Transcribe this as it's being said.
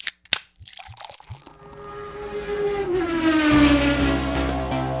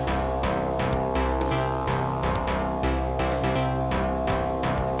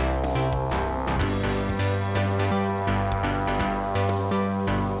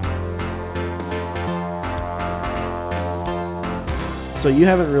So you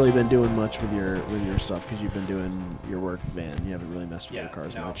haven't really been doing much with your stuff because you've been doing your work van. You haven't really messed with your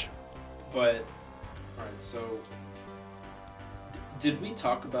cars much. But all right, so did we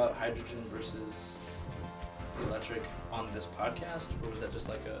talk about hydrogen versus electric on this podcast, or was that just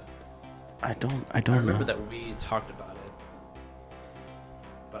like a? I don't I remember know. that we talked about it,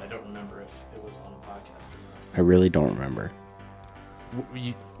 but I don't remember if it was on a podcast or not. I really don't remember.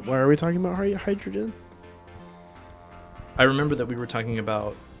 Why are we talking about hydrogen? I remember that we were talking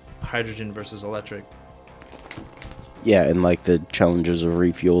about hydrogen versus electric. Yeah, and like the challenges of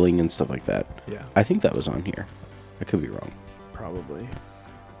refueling and stuff like that. Yeah. I think that was on here. I could be wrong. Probably.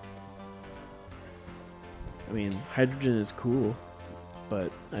 I mean, hydrogen is cool,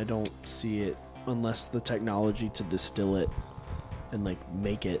 but I don't see it unless the technology to distill it and like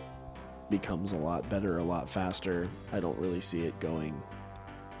make it becomes a lot better, a lot faster. I don't really see it going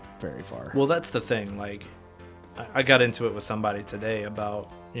very far. Well, that's the thing. Like, I got into it with somebody today about,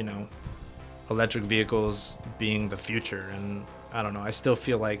 electric vehicles being the future. And I don't know. I still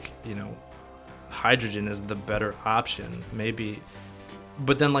feel like, hydrogen is the better option. Maybe.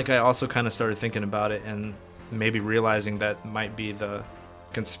 But then, like, I also kind of started thinking about it and maybe realizing that might be the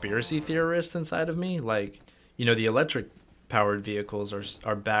conspiracy theorist inside of me. Like, the electric powered vehicles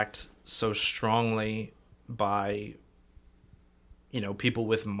are backed so strongly by, people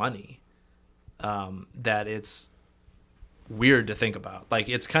with money. That it's weird to think about. Like,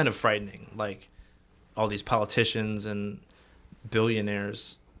 it's kind of frightening. Like, all these politicians and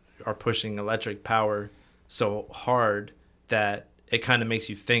billionaires are pushing electric power so hard that it kind of makes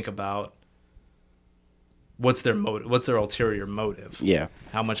you think about what's their motive, what's their ulterior motive. Yeah.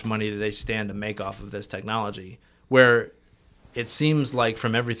 How much money do they stand to make off of this technology? Where it seems like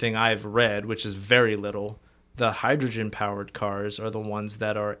from everything I've read, which is very little, the hydrogen-powered cars are the ones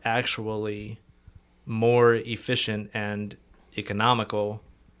that are actually more efficient and economical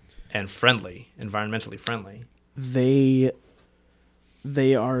and friendly, environmentally friendly. They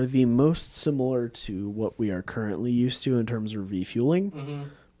are the most similar to what we are currently used to in terms of refueling. Mm-hmm.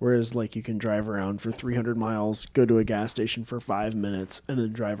 Whereas, like, you can drive around for 300 miles, go to a gas station for 5 minutes, and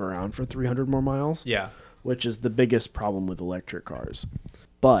then drive around for 300 more miles. Yeah. Which is the biggest problem with electric cars.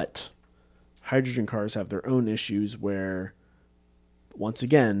 But hydrogen cars have their own issues where, once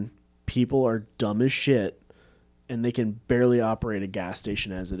again, people are dumb as shit and they can barely operate a gas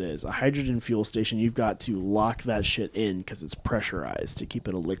station as it is. A hydrogen fuel station, you've got to lock that shit in because it's pressurized to keep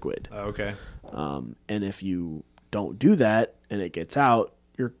it a liquid. Okay. And if you don't do that and it gets out,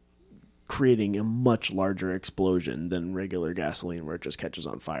 you're creating a much larger explosion than regular gasoline where it just catches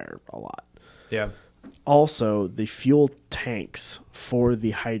on fire a lot. Yeah. Also, the fuel tanks for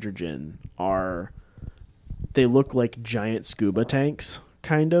the hydrogen they look like giant scuba tanks,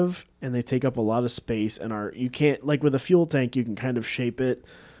 kind of, and they take up a lot of space and you can't, like with a fuel tank, you can kind of shape it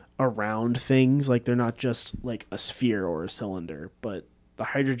around things. Like they're not just like a sphere or a cylinder, but the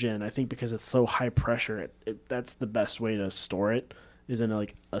hydrogen, I think because it's so high pressure, that's the best way to store it is in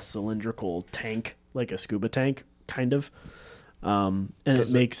like a cylindrical tank, like a scuba tank, kind of. And it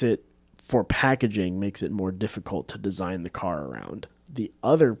makes it, for packaging, makes it more difficult to design the car around. The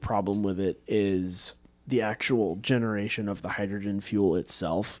other problem with it is the actual generation of the hydrogen fuel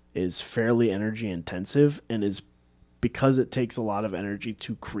itself is fairly energy intensive and is because it takes a lot of energy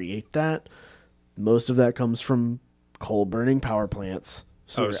to create that. Most of that comes from coal burning power plants.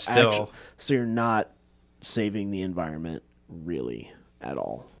 So you're not saving the environment really at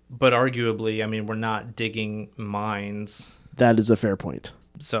all. But arguably, I mean, we're not digging mines. That is a fair point.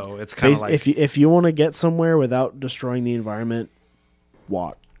 So it's kind of like if you want to get somewhere without destroying the environment,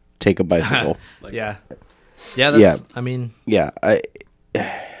 walk. Take a bicycle. Yeah. That's, I mean, yeah, I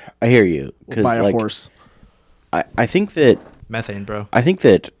hear you. Buy a horse. I think that methane, bro. I think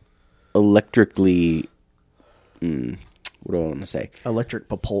that electrically, what do I want to say? Electric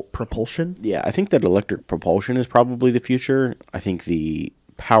propulsion. Yeah, I think that electric propulsion is probably the future. I think the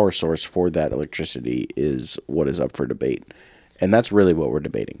power source for that electricity is what is up for debate. And that's really what we're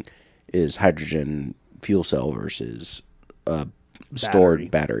debating, is hydrogen fuel cell versus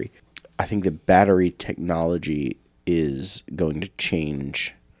stored battery. I think the battery technology is going to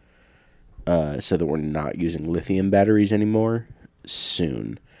change so that we're not using lithium batteries anymore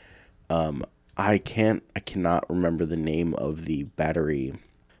soon. I cannot remember the name of the battery,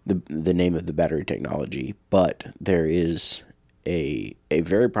 the name of the battery technology, but there is a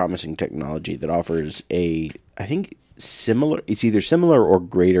very promising technology that offers I think it's either similar or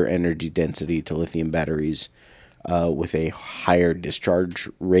greater energy density to lithium batteries with a higher discharge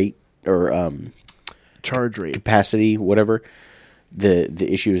rate or charge rate capacity, whatever.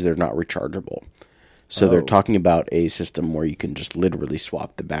 The issue is they're not rechargeable. So they're Oh. talking about a system where you can just literally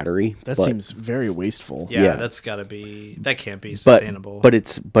swap the battery. That but- seems very wasteful. Yeah, Yeah. that can't be but sustainable. but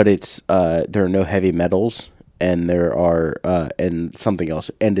it's there are no heavy metals, and there are and something else,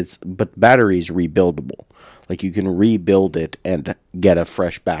 but battery's rebuildable. Like you can rebuild it and get a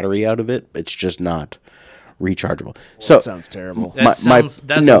fresh battery out of it. It's just not rechargeable. So That sounds terrible. that's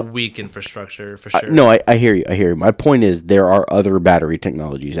no. a weak infrastructure for sure. no, I hear you. I hear you. My point is there are other battery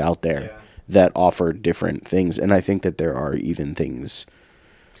technologies out there Yeah. that offer different things, and I think that there are even things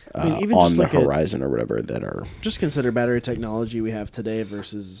I mean, even on just the like a- horizon or whatever that are. Just consider battery technology we have today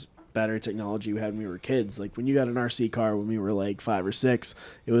versus battery technology we had when we were kids. Like when you got an RC car when we were like 5 or 6,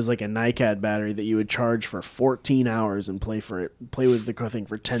 it was like a NiCad battery that you would charge for 14 hours and play with the thing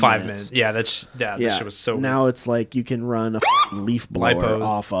for 10 5 minutes. minutes. Yeah, that shit was so now it's like you can run a leaf blower Lipo.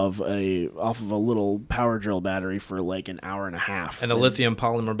 off of a little power drill battery for like an hour and a half. And the lithium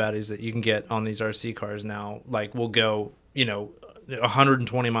polymer batteries that you can get on these RC cars now, like, will go,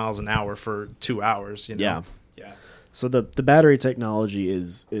 120 miles an hour for 2 hours. Yeah. Yeah. So the battery technology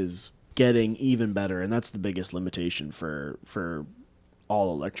is getting even better, and that's the biggest limitation for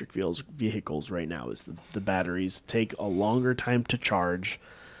all electric vehicles right now is the batteries take a longer time to charge.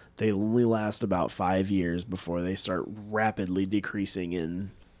 They only last about 5 years before they start rapidly decreasing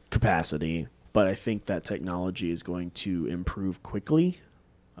in capacity. But I think that technology is going to improve quickly,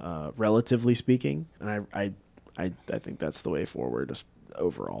 relatively speaking, and I think that's the way forward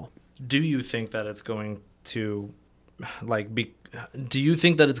overall. Do you think that it's going to do you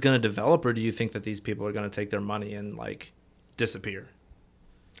think that it's going to develop, or do you think that these people are going to take their money and disappear?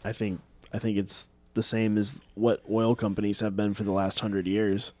 I think it's the same as what oil companies have been for the last 100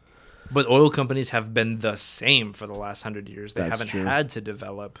 years. But oil companies have been the same for the last 100 years. They That's haven't true. had to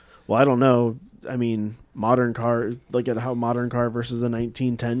develop. Well, I don't know. I mean, modern cars, look at how modern car versus a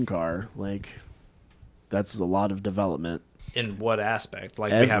 1910 car. Like, that's a lot of development. In what aspect?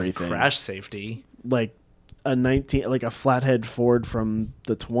 Like, Everything. we have crash safety. Like like a flathead Ford from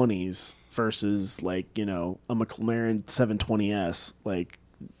the 20s versus a McLaren 720S. Like,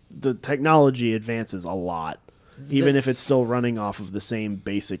 the technology advances a lot, even if it's still running off of the same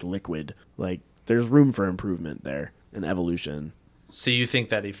basic liquid. Like, there's room for improvement there and evolution. So you think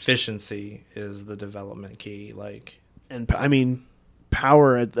that efficiency is the development key? And I mean,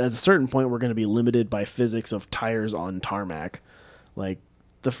 power at a certain point, we're going to be limited by physics of tires on tarmac. Like,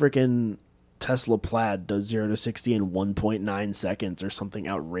 the freaking Tesla Plaid does 0 to 60 in 1.9 seconds or something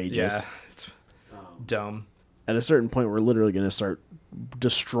outrageous. Yeah, it's dumb. At a certain point, we're literally going to start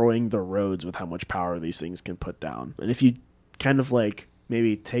destroying the roads with how much power these things can put down. And if you kind of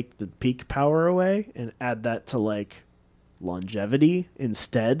maybe take the peak power away and add that to longevity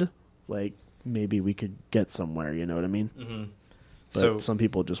instead, maybe we could get somewhere, you know what I mean? Mm-hmm. But So some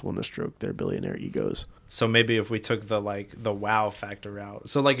people just want to stroke their billionaire egos. So maybe if we took the wow factor out.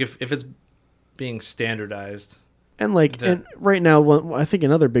 So if it's being standardized. And and right now, I think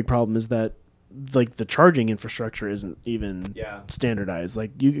another big problem is that the charging infrastructure isn't even standardized.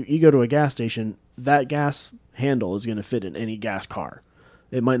 Like you go to a gas station, that gas handle is going to fit in any gas car.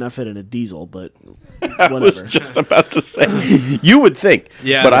 It might not fit in a diesel, but whatever. I was just about to say, you would think,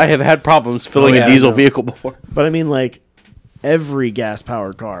 Yeah. but I have had problems filling yeah, a diesel I know. vehicle before. But I mean, every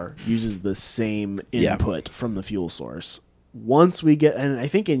gas-powered car uses the same Yeah. input from the fuel source. Once we get, and I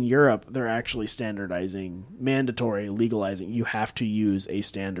think in Europe, they're actually standardizing, mandatory, legalizing, you have to use a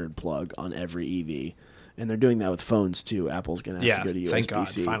standard plug on every EV. And they're doing that with phones, too. Apple's going to have to go to USB-C. Thank God,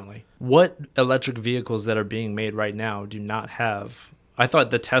 finally. What electric vehicles that are being made right now do not have... I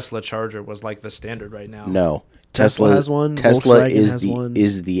thought the Tesla charger was the standard right now. No, Tesla has one, Tesla Volkswagen is has the one.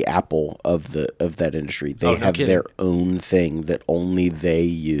 is the Apple of that industry. They Oh, no have kidding. their own thing that only they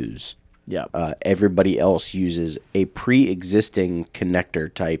use. Yeah. Everybody else uses a pre-existing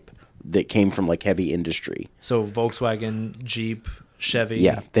connector type that came from heavy industry. So Volkswagen, Jeep, Chevy.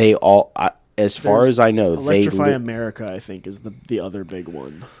 Yeah, they all. As far as I know, Electrify America, I think, is the other big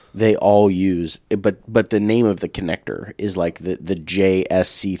one. they all use. But the name of the connector is the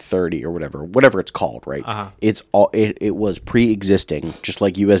JSC30 or whatever it's called, right? Uh-huh. It's all it was pre-existing, just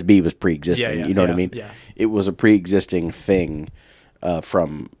like USB was pre-existing. Yeah, you know what I yeah, mean? yeah. It was a pre-existing thing.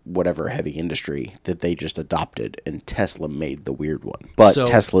 From whatever heavy industry that they just adopted, and Tesla made the weird one. But So-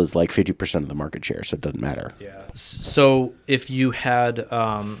 Tesla is 50% of the market share, so it doesn't matter. Yeah. So if you had,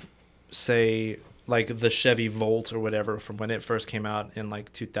 say, the Chevy Volt or whatever from when it first came out in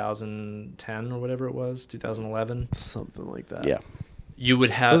 2010 or whatever it was, 2011, Something like that. Yeah. you would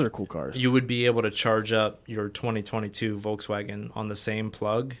have... Those are cool cars. You would be able to charge up your 2022 Volkswagen on the same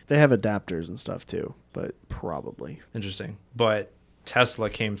plug. They have adapters and stuff, too, but probably. Interesting. But Tesla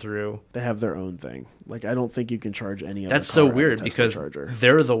came through. They have their own thing. Like, I don't think you can charge any other That's so car at a weird Tesla because charger.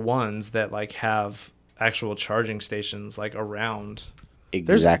 they're the ones that like have actual charging stations like around.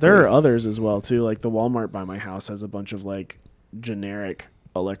 Exactly. There are others as well too. Like the Walmart by my house has a bunch of like generic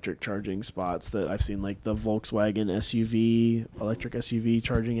electric charging spots that I've seen, like the Volkswagen SUV, electric SUV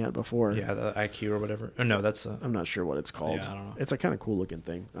charging at before. Yeah, the IQ or whatever. Oh no, that's I'm not sure what it's called. Yeah, I don't know. It's a kind of cool looking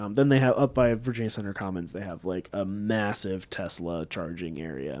thing. Then they have up by Virginia Center Commons, they have like a massive Tesla charging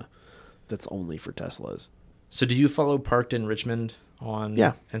area that's only for Teslas. So do you follow Parked in Richmond on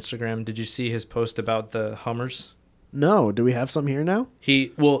Yeah. Instagram? Did you see his post about the Hummers? No, do we have some here now?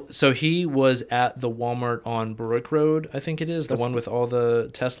 He was at the Walmart on Brook Road, I think it is, the one with all the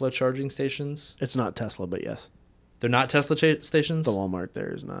Tesla charging stations. It's not Tesla, but yes. They're not Tesla stations? The Walmart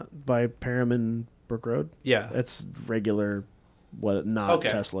there is not. By Parham and Brook Road? Yeah. It's regular, not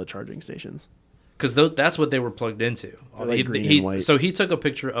Tesla charging stations. Because that's what they were plugged into. They're like green and white. So he took a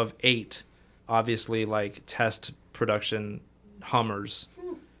picture of 8, obviously, like test production Hummers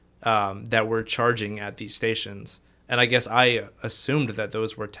that were charging at these stations. And I guess I assumed that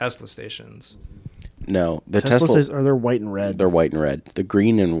those were Tesla stations. No, the Tesla Tesla are they white and red? they're white and red. The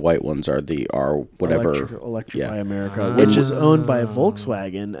green and white ones are whatever. Electrify yeah. America, which is owned by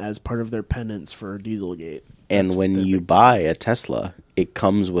Volkswagen as part of their penance for Dieselgate. And when you buy a Tesla, it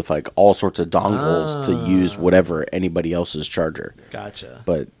comes with like all sorts of dongles to use whatever anybody else's charger. Gotcha.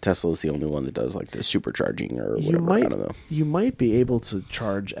 But Tesla's the only one that does like the supercharging or whatever. I don't know. You might be able to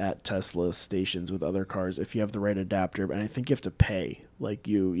charge at Tesla stations with other cars if you have the right adapter, and I think you have to pay. Like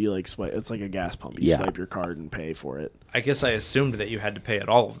you like swipe. It's like a gas pump. You swipe your card and pay for it. I guess I assumed that you had to pay at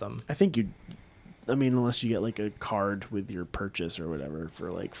all of them. I think you. I mean, unless you get like a card with your purchase or whatever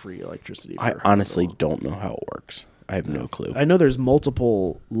for like free electricity. I honestly don't know how it works. I have no clue. I know there's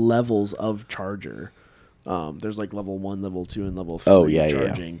multiple levels of charger. There's like level 1, level 2, and level 3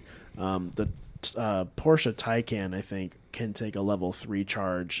 charging. The Porsche Taycan, I think, can take a level 3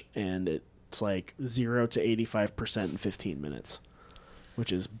 charge, and it's like 0 to 85% in 15 minutes,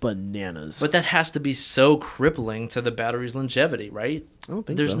 which is bananas. But that has to be so crippling to the battery's longevity, right? I don't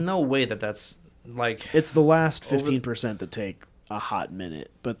think There's so. no way that's like... It's the last 15% that take a hot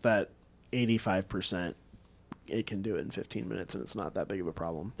minute, but that 85%, it can do it in 15 minutes, and it's not that big of a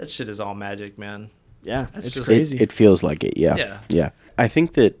problem. That shit is all magic, man. Yeah, That's it's just- crazy. It feels like it, yeah. Yeah. I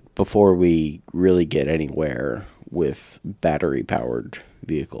think that before we really get anywhere with battery-powered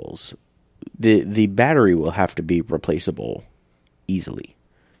vehicles, the battery will have to be replaceable easily.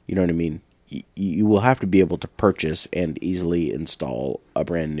 You know what I mean? You will have to be able to purchase and easily install a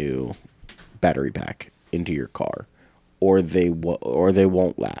brand new battery pack into your car, or they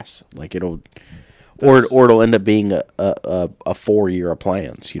won't last. Like it'll. Or it'll end up being a 4-year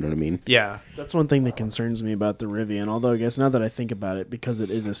appliance. You know what I mean? Yeah. That's one thing that concerns me about the Rivian. Although I guess now that I think about it, because it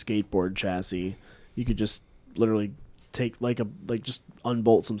is a skateboard chassis, you could just literally take just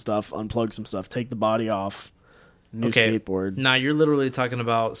unbolt some stuff, unplug some stuff, take the body off, new skateboard. Now you're literally talking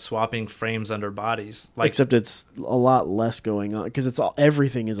about swapping frames under bodies. Like, Except it's a lot less going on because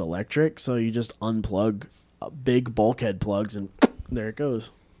everything is electric. So you just unplug big bulkhead plugs and there it goes.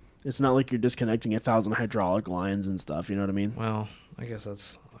 It's not like you're disconnecting 1,000 hydraulic lines and stuff. You know what I mean? well, I guess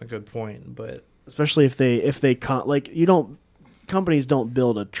that's a good point, but Especially companies don't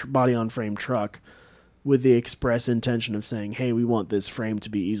build a body on frame truck with the express intention of saying, "Hey, we want this frame to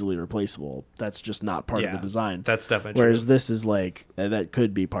be easily replaceable." That's just not part of the design. That's definitely Whereas true. this is like that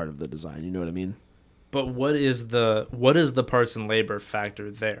could be part of the design. You know what I mean? But what is the parts and labor factor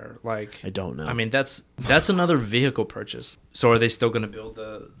there? Like, I don't know. I mean, that's another vehicle purchase. So are they still going to build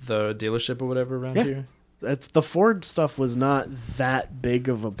the dealership or whatever around here? The Ford stuff was not that big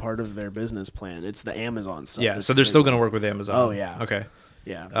of a part of their business plan. It's the Amazon stuff. Yeah, so they're still going to work with Amazon. Oh, yeah. Okay.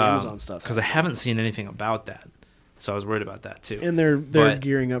 Yeah, the Amazon stuff. Because I haven't seen anything about that. So I was worried about that too. And they're But-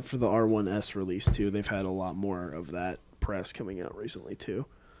 gearing up for the R1S release too. They've had a lot more of that press coming out recently too.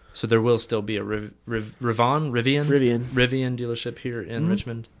 So there will still be a Rivian dealership here in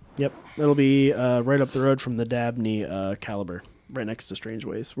Richmond. Yep, it'll be right up the road from the Dabney Caliber, right next to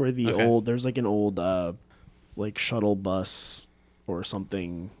Strangeways, where there's like an old like shuttle bus or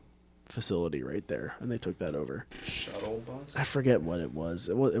something facility right there, and they took that over. Shuttle bus? I forget what it was.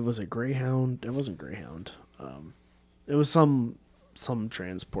 It was a Greyhound. It wasn't Greyhound. It was some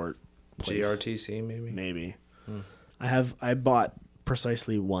transport place. GRTC maybe. I bought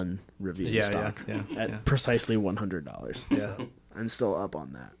precisely one Rivian stock at precisely $100. Yeah. So I'm still up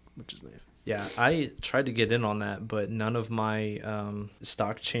on that, which is nice. Yeah, I tried to get in on that, but none of my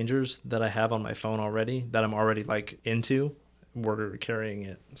stock changers that I have on my phone already, that I'm already like into, were carrying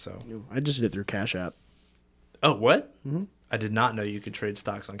it. So I just did it through Cash App. Oh, what? Mm-hmm. I did not know you could trade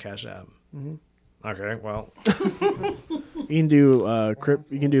stocks on Cash App. Mm-hmm. Okay, well, You can do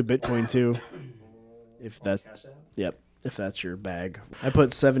you can do Bitcoin too, if that. Yep, if that's your bag. I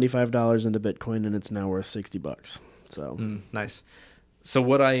put $75 into Bitcoin and it's now worth $60. So nice. So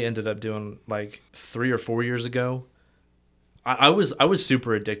what I ended up doing like 3 or 4 years ago, I was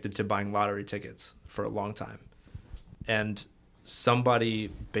super addicted to buying lottery tickets for a long time, and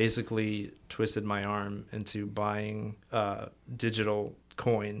somebody basically twisted my arm into buying digital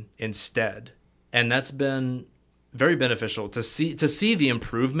coin instead. And that's been very beneficial to see the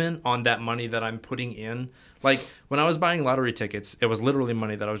improvement on that money that I'm putting in. Like when I was buying lottery tickets, it was literally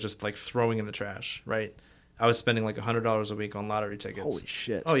money that I was just like throwing in the trash, right? I was spending like $100 a week on lottery tickets. holy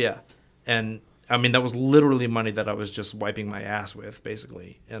shit! Oh yeah. And I mean, that was literally money that I was just wiping my ass with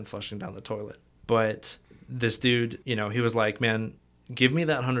basically and flushing down the toilet. But this dude, he was like, man, give me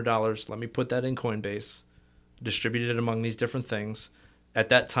that $100. Let me put that in Coinbase, distribute it among these different things. At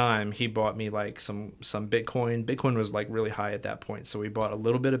that time, he bought me like some Bitcoin. Bitcoin was like really high at that point. So we bought a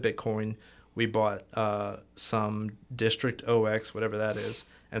little bit of Bitcoin. We bought some District OX, whatever that is,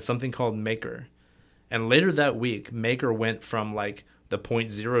 and something called Maker. And later that week, Maker went from like the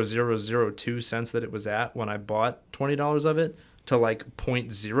 0.0002 cents that it was at when I bought $20 of it to like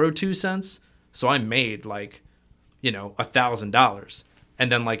 0.02 cents. So I made like, $1,000.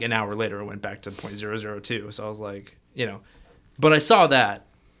 And then like an hour later, it went back to 0.002. So I was like, but I saw that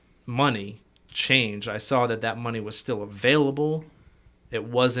money change. I saw that money was still available. It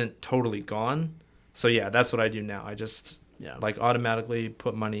wasn't totally gone. So yeah, that's what I do now. I just like automatically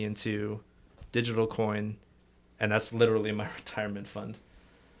put money into digital coin, and that's literally my retirement fund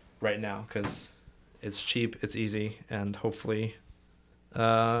right now because it's cheap, it's easy, and hopefully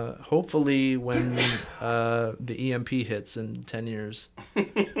when the EMP hits in 10 years,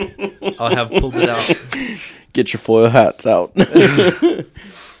 I'll have pulled it out. Get your foil hats out.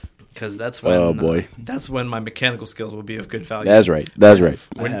 Because that's when oh boy, that's when my mechanical skills will be of good value. That's right. That's right.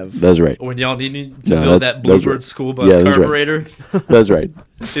 When y'all need to build that Bluebird right. school bus carburetor. Right. That's right.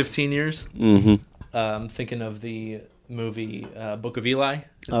 15 years. Mm-hmm. Thinking of the movie Book of Eli.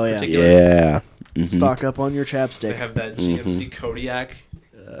 Oh yeah, yeah. Mm-hmm. Stock up on your chapstick. They have that GMC Kodiak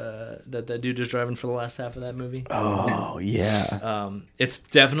that dude is driving for the last half of that movie. Oh yeah. It's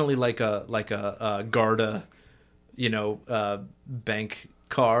definitely like a Garda, bank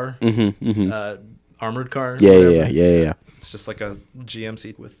car, armored car. Yeah. It's just like a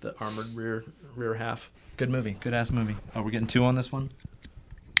GMC with the armored rear half. Good movie. Good ass movie. Oh, we're getting 2 on this one.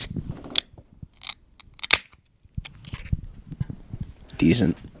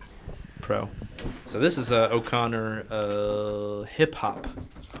 Decent. Pro. So this is a O'Connor Hip Hop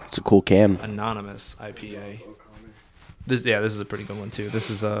It's a cool can. Anonymous IPA. This is a pretty good one too. This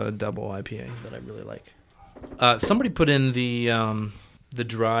is a double IPA that I really like. Somebody put in the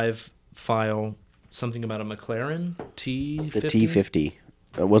drive file something about a McLaren T50. The T50.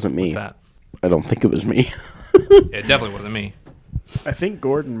 It wasn't me. What's that? I don't think it was me. It definitely wasn't me. I think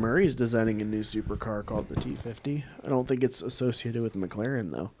Gordon Murray's designing a new supercar called the T50. I don't think it's associated with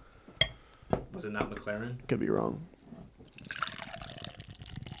McLaren though. Was it not McLaren? Could be wrong.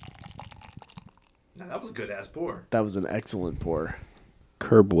 No, that was a good ass pour. That was an excellent pour.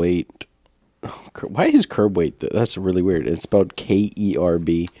 Curb weight. Why is curb weight? That's really weird. It's spelled Kerb.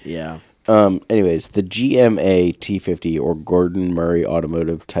 Yeah. Anyways, the GMA T50 or Gordon Murray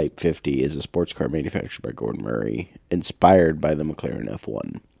Automotive Type 50 is a sports car manufactured by Gordon Murray, inspired by the McLaren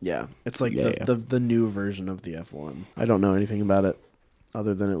F1. Yeah, it's like the new version of the F1. I don't know anything about it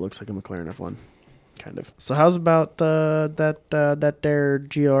other than it looks like a McLaren F1, kind of. So how's about that there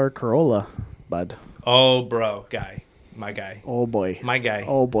GR Corolla, bud? Oh, bro, guy, my guy. Oh boy, my guy.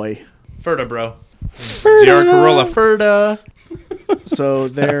 Oh boy, Ferda, bro. GR Corolla Ferda. So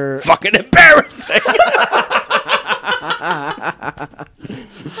they're fucking embarrassing.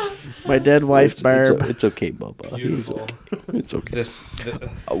 My dead wife, Barb. It's okay, Bubba. Beautiful. It's okay.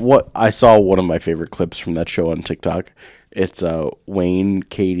 What I saw one of my favorite clips from that show on TikTok. It's Wayne,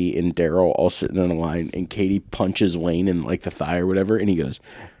 Katie, and Daryl all sitting in a line, and Katie punches Wayne in like the thigh or whatever, and he goes,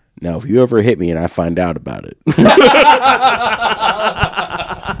 "Now, if you ever hit me and I find out about it."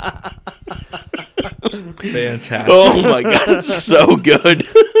 Fantastic. Oh my god, it's so good.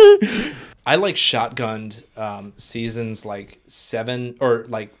 I like shotgunned seasons like 7 or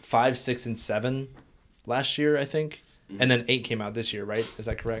like 5, 6, and 7 last year, I think, and then 8 came out this year, right? Is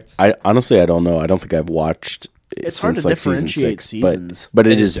that correct? I honestly don't know. I don't think I've watched it It's since hard to like season differentiate 6, seasons. but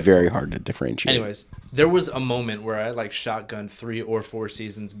it It is is very hard to differentiate. Anyways, there was a moment where I like shotgunned 3 or 4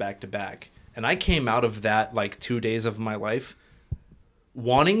 seasons back to back, and I came out of that like 2 days of my life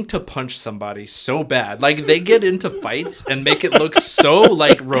wanting to punch somebody so bad. Like, they get into fights and make it look so,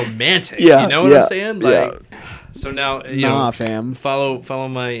 like, romantic. Yeah, You know what yeah, I'm saying? Like, so now, you Nah, know, fam. follow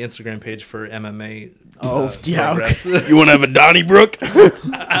my Instagram page for MMA. Yeah. You want to have a Donnybrook?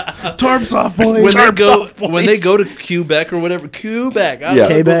 Tarps off, boys. When they go to Quebec or whatever, Quebec, Yeah.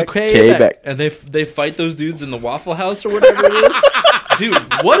 Quebec. and they fight those dudes in the Waffle House or whatever it is. Dude,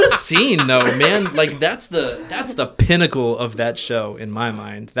 what a scene though, man! Like that's the pinnacle of that show in my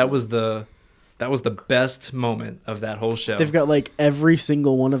mind. That was the best moment of that whole show. They've got like every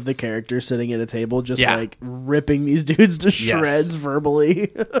single one of the characters sitting at a table, just Yeah. like ripping these dudes to shreds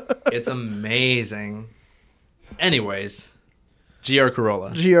verbally. It's amazing. Anyways, GR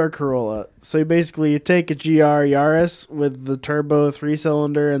Corolla. GR Corolla. So basically, you take a GR Yaris with the turbo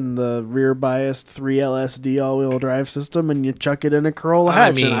 3-cylinder and the rear biased 3LSD all-wheel drive system, and you chuck it in a Corolla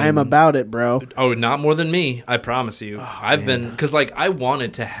hatch. And I'm about it, bro. Oh, not more than me. I promise you. I've been because like I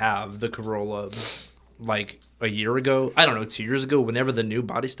wanted to have the Corolla like a year ago. I don't know, 2 years ago. Whenever the new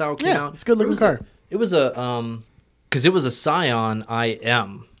body style came out, it's a good looking car. It was a because it was a Scion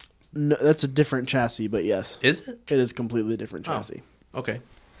IM. No, that's a different chassis, but yes, Is it? it is completely different chassis. Okay,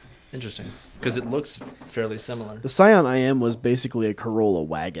 interesting. Because it looks fairly similar. The Scion IM was basically a Corolla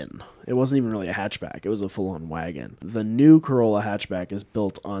wagon. It wasn't even really a hatchback. It was a full-on wagon. The new Corolla hatchback is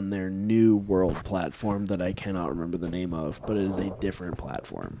built on their new World platform that I cannot remember the name of, but it is a different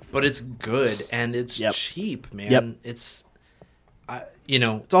platform. But it's good and it's Yep. cheap, man. Yep. It's, you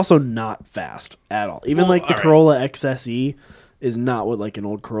know, It's also not fast at all. Even Well, like the all right. Corolla XSE is not what like an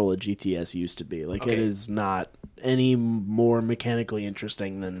old Corolla GTS used to be. Like it Okay. is not any more mechanically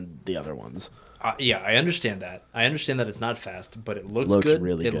interesting than the other ones. yeah, I understand that. I understand that it's not fast, but it looks Looks good.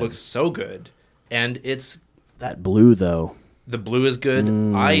 really it good. looks so good, and it's That blue though. the blue is good.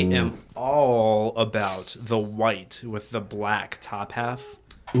 I am all about the white with the black top half.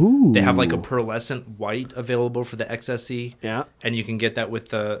 Ooh. They have like a pearlescent white available for the XSE. Yeah. And you can get that with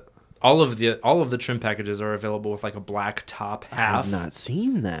the all of the trim packages are available with like a black top half. I've not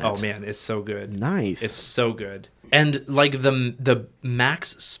seen that. Oh man, it's so good. Nice. It's so good. And like the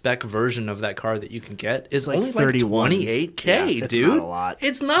max spec version of that car that you can get is like only 31. like 28K, Yeah, it's dude. not a lot.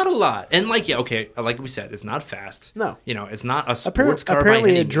 It's not a lot. And like yeah, okay, like we said, it's not fast. No. You know, it's not a sports car Apparently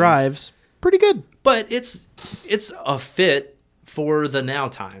by any it means, drives pretty good. but it's a fit for the now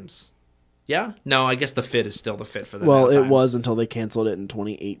times. Yeah? No, I guess the fit is still the fit for the now Well, it times. was until they canceled it in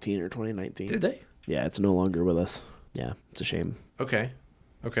 2018 or 2019. Did they? Yeah, it's no longer with us. Yeah, it's a shame. Okay.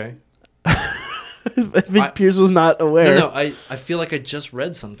 I think Pierce was not aware. No, I feel like I just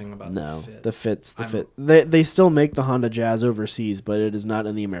read something about No, the fit. the fit's the I'm- fit. They still make the Honda Jazz overseas, but it is not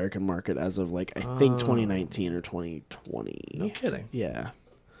in the American market as of like I think 2019 or 2020. No kidding. Yeah,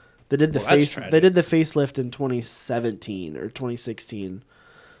 they did the Well, that's face. tragic. They did the facelift in 2017 or 2016.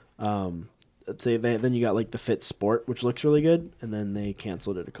 Then you got like the Fit Sport, which looks really good, and then they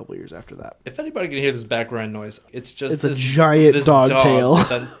canceled it a couple years after that. If anybody can hear this background noise, it's just It's a giant dog tail.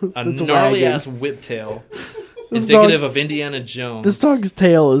 with a It's gnarly wagging. ass whip tail, This indicative dog's- of Indiana Jones. This dog's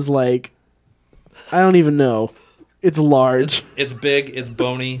tail is like, I don't even know. It's large, It's big, it's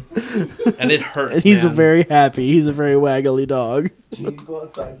bony, and it hurts. and he's man. very happy. He's a very waggly dog. Go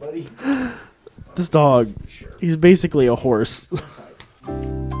outside, buddy. This dog, he's basically a horse.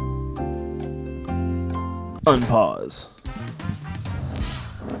 Unpause.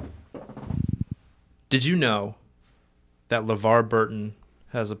 Did you know that LeVar Burton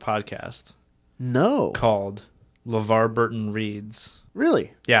has a podcast No, called LeVar Burton Reads?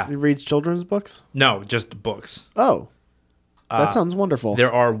 really? Yeah. He reads children's books. No, just books. Oh, that sounds wonderful.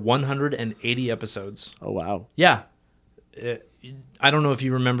 There are 180 episodes. Oh wow. Yeah. I don't know if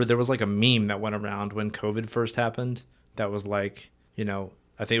you remember, there was like a meme that went around when COVID first happened that was like, you know,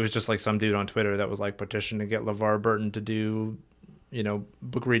 I think it was just like some dude on Twitter that was like petition to get LeVar Burton to do, you know,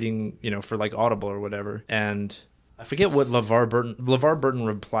 book reading, you know, for like Audible or whatever. And I forget what LeVar Burton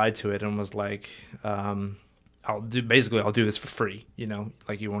replied to it and was like, I'll do this for free, you know,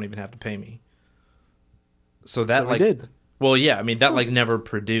 like you won't even have to pay me. So that So he like did. Well, yeah, I mean that like never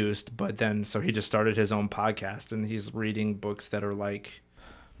produced, but then so he just started his own podcast and he's reading books that are like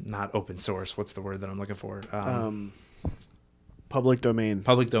not open source. What's the word that I'm looking for? Public domain.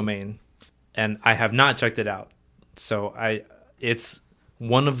 Public domain. And I have not checked it out. So it's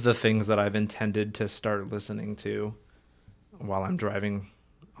one of the things that I've intended to start listening to while I'm driving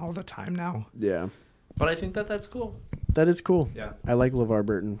all the time now. Yeah, But I think that's cool. that is cool. Yeah. I like LeVar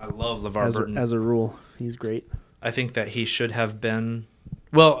Burton. I love LeVar Burton. As a rule, he's great. I think that he should have been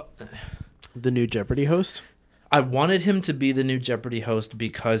well, The new Jeopardy host. I wanted him to be the new Jeopardy host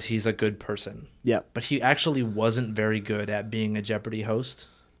because he's a good person. Yep. But he actually wasn't very good at being a Jeopardy host.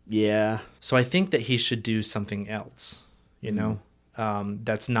 Yeah. So I think that he should do something else,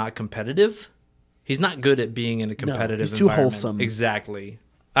 that's not competitive. He's not good at being in a competitive he's too environment. wholesome. Exactly.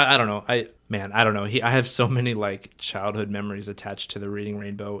 I don't know. I don't know. I have so many like childhood memories attached to the Reading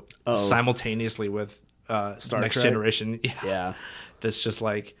Rainbow simultaneously with Star Next Trek? Generation. Yeah. That's just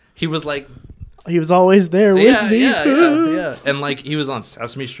like he was like He was always there with me. yeah. And like he was on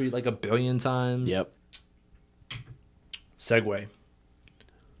Sesame Street like a billion times. Yep. Segway.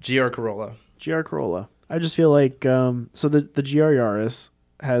 GR Corolla. GR Corolla. I just feel like so the GR Yaris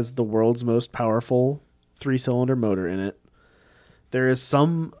has the world's most powerful 3-cylinder motor in it. There is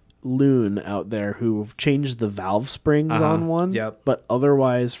some loon out there who changed the valve springs on one. Yep. But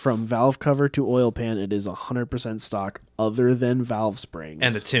otherwise, from valve cover to oil pan, it is 100% stock other than valve springs.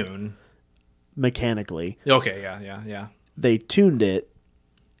 And the tune. Mechanically. Okay, yeah. They tuned it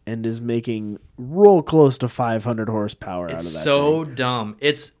and is making real close to 500 horsepower out of that It's so thing. dumb.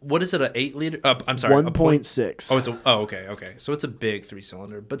 It's, what is it, an 8 liter? I'm sorry. 1.6. Okay. So it's a big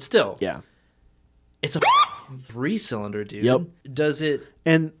 3-cylinder, but still. Yeah. It's a 3-cylinder, dude. Yep. Does it?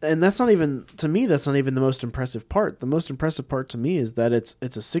 And that's not even, to me, that's not even the most impressive part. The most impressive part to me is that it's a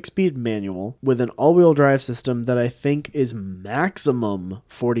 6-speed manual with an all-wheel drive system that I think is maximum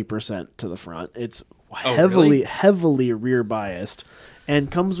 40% to the front. It's heavily rear biased and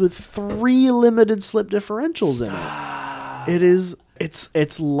comes with 3 limited slip differentials in it.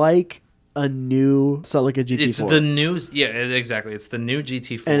 It's like a new Celica GT4. It's the new, exactly. It's the new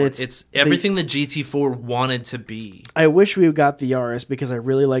GT4. And it's everything the GT4 wanted to be. I wish we got the Yaris because I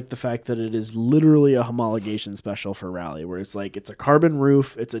really like the fact that it is literally a homologation special for rally, where it's like it's a carbon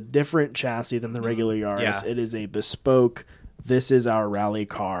roof, it's a different chassis than the regular Yaris. Yeah. It is a bespoke, this is our rally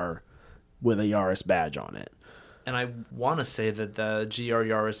car with a Yaris badge on it. And I want to say that the GR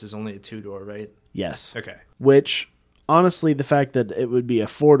Yaris is only a 2-door, right? Yes. Okay. Which, honestly, the fact that it would be a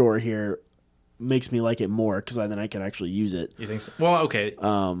 4-door here makes me like it more because then I can actually use it. You think so? Well, okay.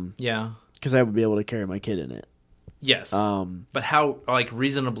 Yeah. Because I would be able to carry my kid in it. Yes. But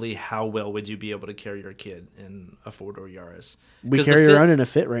reasonably, how well would you be able to carry your kid in a 4-door Yaris? We carry around in a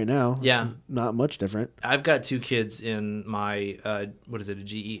Fit right now. Yeah. It's not much different. I've got 2 kids in my, a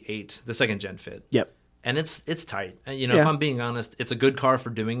GE8, the 2nd-gen Fit. Yep. And it's tight. And, if I'm being honest, it's a good car for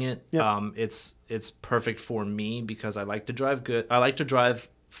doing it. Yep. It's perfect for me because I like to drive good. I like to drive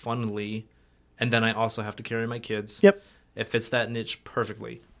funnily, and then I also have to carry my kids. Yep. It fits that niche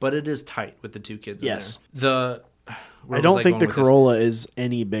perfectly. But it is tight with the 2 kids in I there. don't think the Corolla is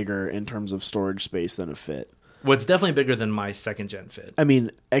any bigger in terms of storage space than a Fit. Well, it's definitely bigger than my 2nd-gen Fit. I mean,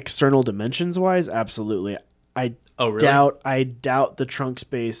 external dimensions wise, absolutely. I really? doubt the trunk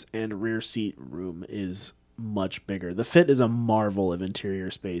space and rear seat room is much bigger. The Fit is a marvel of interior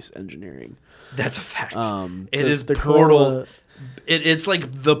space engineering. That's a fact. It is the Portal. Corolla, it's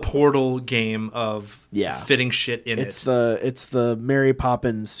like the Portal game of fitting shit in it's the Mary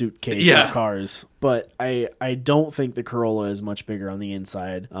Poppins suitcase of cars. But I don't think the Corolla is much bigger on the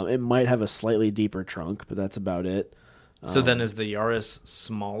inside. It might have a slightly deeper trunk, but that's about it. So then is the Yaris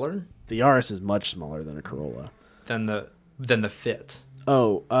smaller? The Yaris is much smaller than a Corolla. Than the Fit.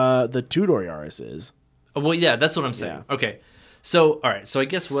 Oh, the 2-door Yaris is. Well, yeah, that's what I'm saying. Yeah. Okay. So, all right. So I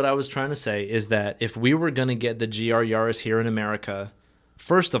guess what I was trying to say is that if we were going to get the GR Yaris here in America,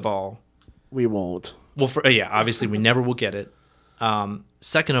 first of all, we won't. Well, obviously we never will get it.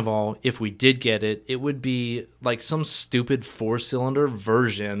 Second of all, if we did get it, it would be like some stupid 4-cylinder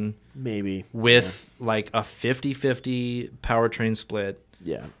version. Maybe. With like a 50-50 powertrain split.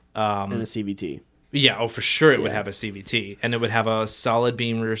 Yeah. And a CVT. Yeah, for sure it would have a CVT. And it would have a solid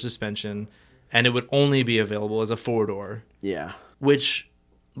beam rear suspension. And it would only be available as a 4-door. Yeah. Which,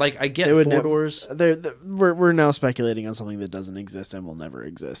 like, I get 4-doors. We're now speculating on something that doesn't exist and will never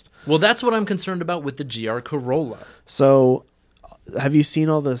exist. Well, that's what I'm concerned about with the GR Corolla. So, have you seen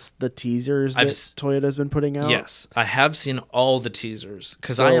all the teasers that Toyota's been putting out? Yes, I have seen all the teasers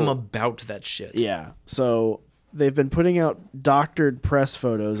because I am about that shit. Yeah. So, they've been putting out doctored press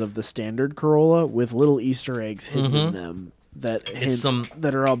photos of the standard Corolla with little Easter eggs hidden in them. That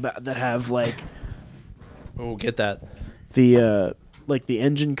that are all that have like get that the like the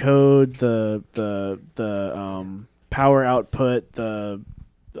engine code, the power output,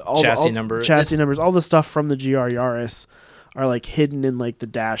 chassis numbers, all the stuff from the GR Yaris are like hidden in like the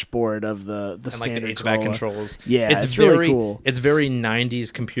dashboard of the standard like the HVAC Corolla. controls. Yeah, it's very really cool. It's very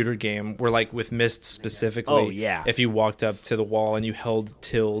 90s computer game where like with Myst specifically. Oh yeah. If you walked up to the wall and you held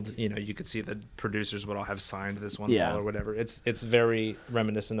tilde, you could see the producers would all have signed this one wall or whatever. It's very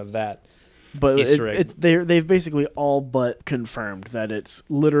reminiscent of that. But Easter egg. they've basically all but confirmed that it's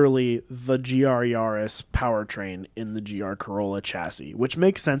literally the GR Yaris powertrain in the GR Corolla chassis, which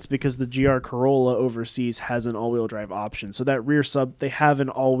makes sense because the GR Corolla overseas has an all-wheel drive option. So that rear sub, they have an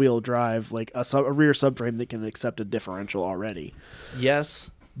all-wheel drive, like a rear subframe that can accept a differential already.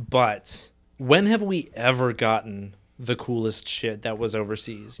 Yes, but when have we ever gotten the coolest shit that was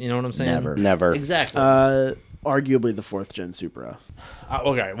overseas? You know what I'm saying? Never. Exactly. Arguably the 4th gen Supra.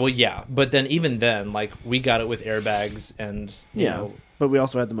 Okay, well, yeah, but then even then, like, we got it with airbags and you know. But we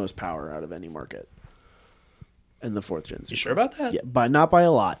also had the most power out of any market in the 4th gen Supra. You sure about that? Yeah, not by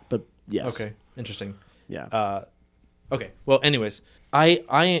a lot, but yes. Okay, interesting. Yeah. Okay, well, anyways,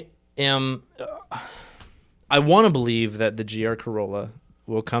 I am. I want to believe that the GR Corolla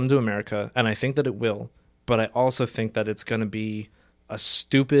will come to America, and I think that it will. But I also think that it's going to be a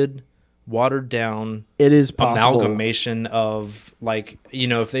stupid, watered down It is possible. amalgamation of, like, you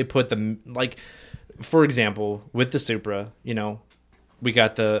know, if they put the, like, for example, with the Supra, you know, we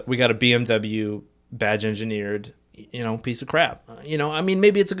got a BMW badge engineered, you know, piece of crap. You know, I mean,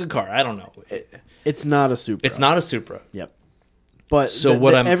 maybe it's a good car. I don't know. It's not a Supra. It's not a Supra. Yep. But So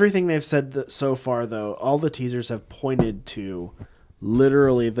what everything they've said so far, though, all the teasers have pointed to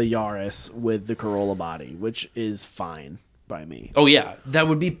literally the Yaris with the Corolla body, which is fine by me. Oh yeah, that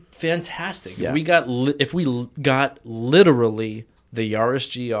would be fantastic. Yeah. If we got literally the Yaris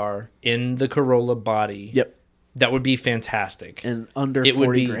GR in the Corolla body. Yep. That would be fantastic. And under It 40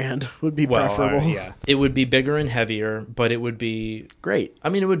 would be- grand would be Well, preferable. yeah, it would be bigger and heavier, but it would be. Great. I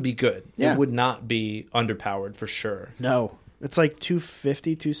mean, it would be good. Yeah. It would not be underpowered for sure. No. It's like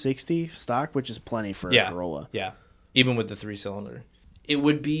 250, 260 stock, which is plenty for a Corolla. Yeah, even with the 3-cylinder. It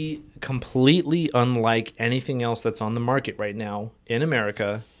would be completely unlike anything else that's on the market right now in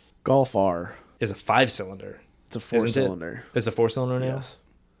America. Golf R. Is a 5-cylinder. It's a Isn't it? 4-cylinder. Is a 4-cylinder now? Yes.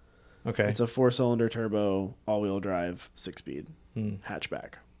 Okay. It's a 4-cylinder turbo, all-wheel drive, 6-speed Hmm.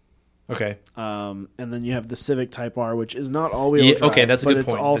 hatchback. Okay. And then you have the Civic Type R, which is not all-wheel Yeah, drive. okay, that's a but good it's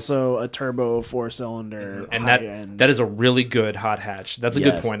point. also a turbo 4-cylinder, And high-end. that is a really good hot hatch. That's a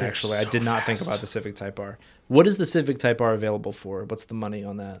good Yes, point, they're actually. I so did not think fast. about the Civic Type R. What is the Civic Type R available for? What's the money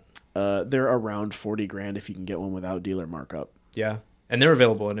on that? They're around 40 grand if you can get one without dealer markup. Yeah. And they're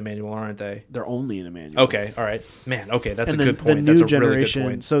available in a manual, aren't they? They're only in a manual. Okay, all right. Man, okay, that's And a then good point. The new That's a really good generation.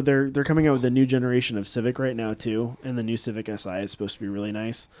 point. So they're coming out with the new generation of Civic right now too, and the new Civic Si is supposed to be really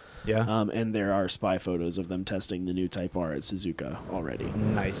nice. Yeah. And there are spy photos of them testing the new Type R at Suzuka already.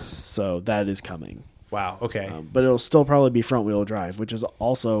 Nice. So that is coming. Wow, okay. But it'll still probably be front wheel drive, which is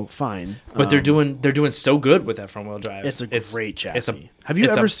also fine. But they're doing so good with that front wheel drive. It's a great chassis. Have it's you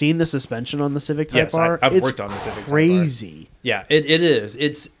ever seen the suspension on the Civic Type Yes, R? I've It's worked on the Civic Type R. crazy. Yeah, it is.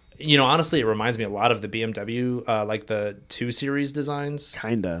 It's, you know, honestly, it reminds me a lot of the BMW, like the 2 Series designs.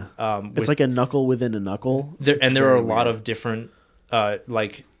 Kinda. With- It's like a knuckle within a knuckle. There It's are a very lot weird. of different,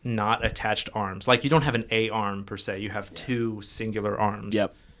 like, not attached arms. Like, you don't have an A arm per se. You have 2 singular arms.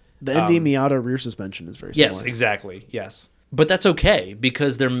 Yep. The MD Miata rear suspension is very similar. Yes, exactly. Yes, but that's okay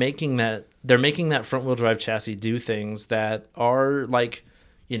because they're making that front wheel drive chassis do things that are, like,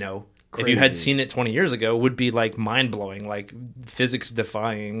 you know, if you had Crazy. seen it 20 years ago, would be like mind blowing, like physics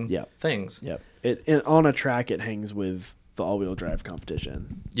defying Yep. things. Yep. It on a track it hangs with the all-wheel drive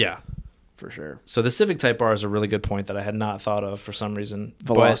competition Yeah. for sure. So the Civic Type R is a really good point that I had not thought of for some reason.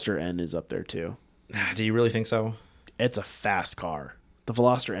 Veloster N is up there too. But, do you really think so? It's a fast car. The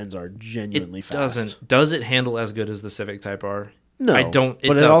Veloster N's are genuinely It fast. doesn't. Does it handle as good as the Civic Type R? No, I don't.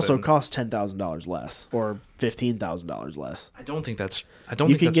 but it doesn't. also costs $10,000 less or $15,000 less. I don't think that's. I don't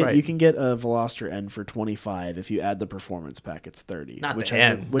think that's right. You can get a Veloster N for 25 if you add the performance pack. It's 30. Not which the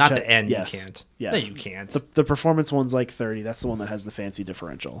has N. which Not ha- the N. Yes, You can't. Yes. No, you can't. The performance one's like 30. That's the one that has the fancy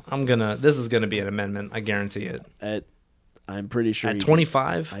differential. This is gonna be an amendment. I guarantee it. I'm pretty sure At you can-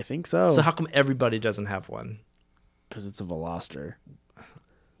 25. I think so. So how come everybody doesn't have one? Because it's a Veloster.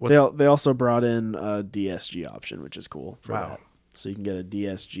 What's, They also brought in a DSG option, which is cool for Wow. that. So you can get a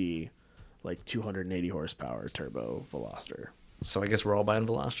DSG, like 280 horsepower turbo Veloster. so I guess we're all buying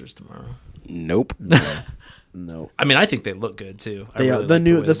Velosters tomorrow. Nope. No, I mean, I think they look good too. I really the like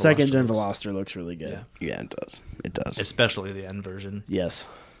new way the second gen looks. Veloster looks really good. Yeah. Yeah, it does. It does. Especially the N version. Yes,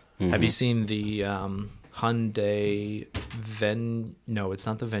 Have you seen the Hyundai No, it's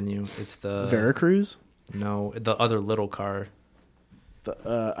not the Venue. It's the Veracruz, No, the other little car.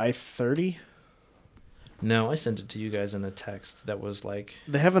 the i30. No, I sent it to you guys in a text that was like,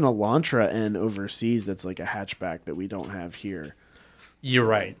 They have an Elantra N overseas that's like a hatchback that we don't have here. you're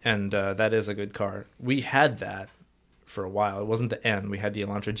right, and that is a good car. We had that for a while. It wasn't the N. We had the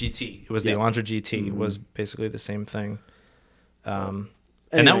Elantra GT. It was the Yeah. Elantra GT. It was basically the same thing.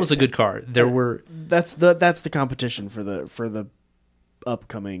 And that Anyway, was a good car. There were that's the competition for the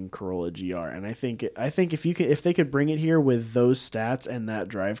upcoming Corolla GR, and I think if they could bring it here with those stats and that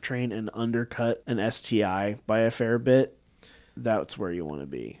drivetrain and undercut an STI by a fair bit, that's where you want to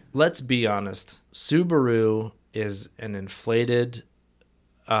be. let's be honest. Subaru is an inflated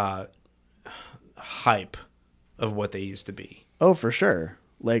hype of what they used to be. Oh, for sure.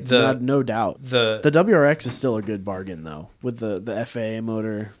 Like no doubt. The WRX is still a good bargain though, with the FAA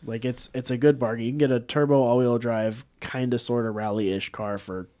motor. Like it's a good bargain. You can get a turbo all-wheel drive kind of sort of rally-ish car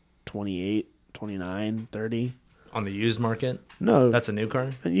for 28, 29, 30. on the used market, No, that's a new car.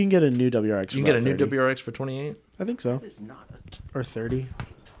 you can get a new WRX. You can for get a about new 30. WRX for 28. I think so. It's not Or 30.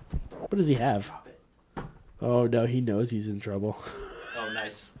 What does he have? Oh no, he knows he's in trouble. Oh,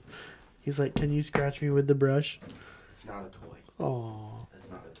 nice. He's like, "Can you scratch me with the brush?" It's not a toy. Oh. It's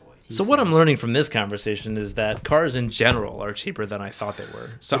not a toy. So what I'm learning from this conversation is that cars in general are cheaper than I thought they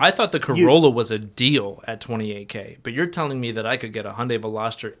were. So I thought the Corolla was a deal at 28K, but you're telling me that I could get a Hyundai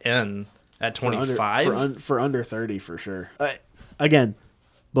Veloster N at 25? For under 30 for sure. Again,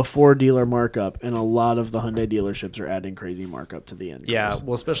 before dealer markup, and a lot of the Hyundai dealerships are adding crazy markup to the end. Yeah,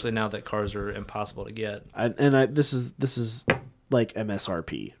 well, especially now that cars are impossible to get. This is like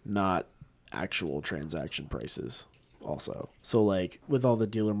MSRP, not actual transaction prices. Also, so like with all the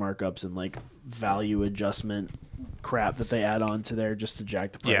dealer markups and like value adjustment crap that they add on to there just to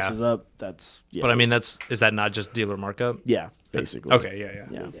jack the prices up, that's But I mean, is that not just dealer markup? yeah, That's- basically Okay, yeah.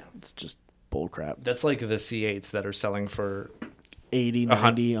 yeah, it's just bull crap. That's like the C8s that are selling for 80,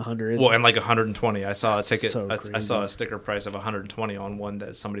 90, 100. well, and like 120. I saw a ticket. so I saw crazy. a sticker price of 120 on one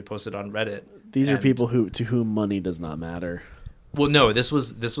that somebody posted on Reddit. These are And- people to whom money does not matter. Well, no, this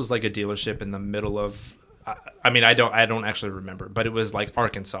was like a dealership in the middle of. I mean, I don't actually remember, but it was like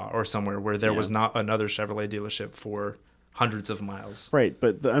Arkansas or somewhere where there was not another Chevrolet dealership for hundreds of miles. Right,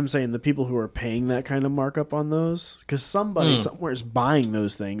 but I'm saying the people who are paying that kind of markup on those, because somebody somewhere is buying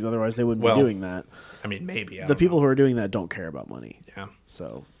those things, otherwise they wouldn't Well, be doing that. I mean, maybe The people who are doing that don't care about money, Yeah.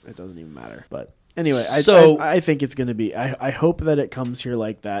 so it doesn't even matter. But anyway, I think it's going to be. I hope that it comes here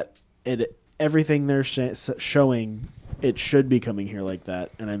like that. Everything they're showing, it should be coming here like that,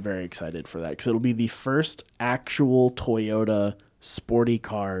 and I'm very excited for that because it'll be the first actual Toyota sporty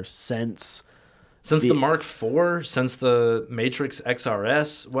car since the Mark IV, since the Matrix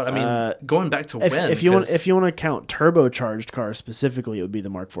XRS. What I mean, going back to when? If you want to count turbocharged cars specifically, it would be the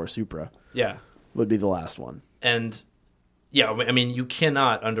Mark IV Supra. Yeah, Would be the last one. and yeah, I mean, you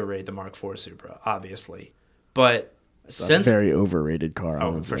cannot underrate the Mark IV Supra, obviously, but since a very overrated car. oh,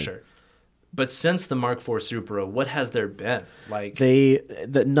 honestly. for sure. But since the Mark IV Supra, what has there been? Like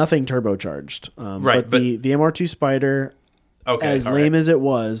Nothing turbocharged. Right, but the MR2 Spider, okay, as all lame right. as it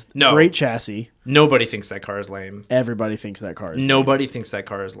was, No. great chassis. Nobody thinks that car is lame. Everybody thinks that car is lame. Nobody thinks that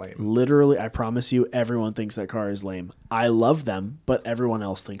car is lame. Literally, I promise you, everyone thinks that car is lame. I love them, but everyone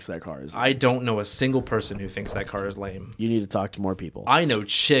else thinks that car is lame. I don't know a single person who thinks that car is lame. You need to talk to more people. I know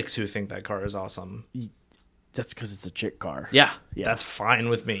chicks who think that car is awesome. That's because it's a chick car. Yeah, Yeah. that's fine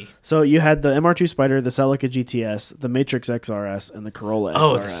with me. So you had the MR2 Spider, the Celica GTS, the Matrix XRS, and the Corolla XRS.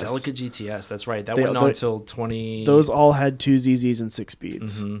 Oh, the Celica GTS. That's right. That went on until 20. Those all had 2 ZZs and 6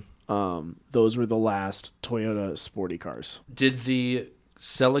 speeds. Mm-hmm. Those were the last Toyota sporty cars. Did the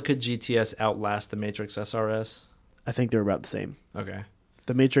Celica GTS outlast the Matrix SRS? I think they were about the same. Okay.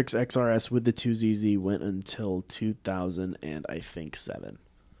 The Matrix XRS with the 2 ZZ went until 2000 and I think 7.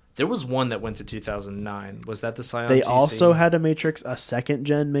 There was one that went to 2009. Was that the Scion They TC? also had a second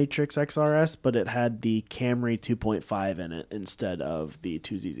gen Matrix XRS, but it had the Camry 2.5 in it instead of the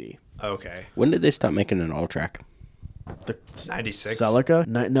 2 ZZ. Okay. When did they stop making an all track? The 96. Celica?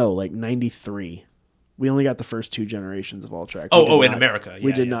 No, like 93. We only got the first 2 generations of all-track. Oh, in America. We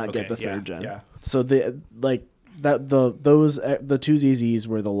Yeah, did yeah, not okay, get the third yeah, gen. yeah. So the 2 ZZs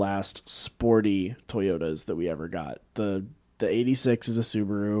were the last sporty Toyotas that we ever got. The 86 is a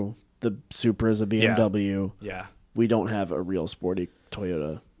Subaru. The Supra is a BMW. Yeah. We don't have a real sporty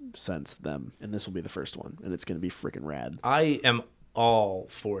Toyota since them, and this will be the first one, and it's going to be freaking rad. I am all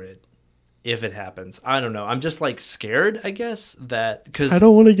for it if it happens. I don't know. I'm just like scared, I guess, that because I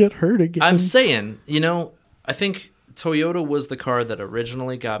don't want to get hurt again. I'm saying, I think Toyota was the car that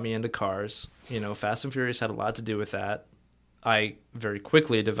originally got me into cars. Fast and Furious had a lot to do with that. I very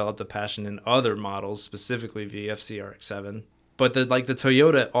quickly developed a passion in other models, specifically VFC RX-7. But the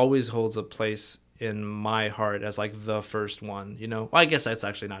Toyota always holds a place in my heart as like the first one. Well, I guess that's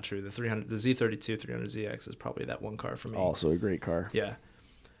actually not true. The Z32 300ZX is probably that one car for me. Also a great car. Yeah.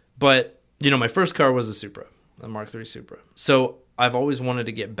 But, my first car was a Supra, a Mark III Supra. So I've always wanted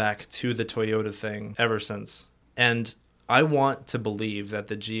to get back to the Toyota thing ever since. And I want to believe that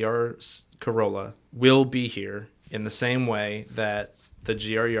the GR Corolla will be here in the same way that the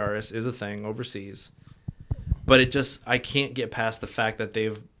GR Yaris is a thing overseas. But I can't get past the fact that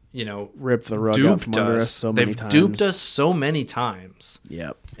they've, ripped the rug out from under us so many They've times. duped us so many times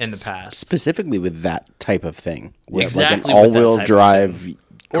Yep. in the past. Specifically with that type of thing. Exactly Like with an that all-wheel type of drive thing.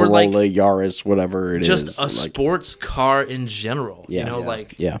 Corolla, Or like Yaris, whatever it is. just a sports car in general. Yeah.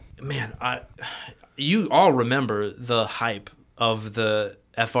 Yeah. Man, you all remember the hype of the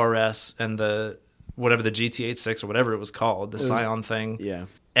FRS and the GT86 or whatever it was called, the Scion thing. Yeah.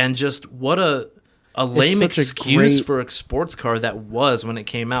 And just what a lame such a excuse great- for a sports car that was when it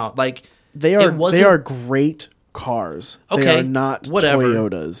came out. Like They it wasn't- are great cars. They Okay, are not whatever.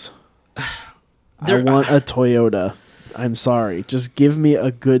 Toyotas. I They're- want a Toyota. I'm sorry. Just give me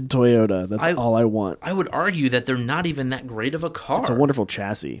a good Toyota. That's all I want. I would argue that they're not even that great of a car. It's a wonderful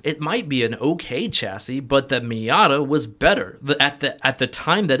chassis. It might be an okay chassis, but the Miata was better. At the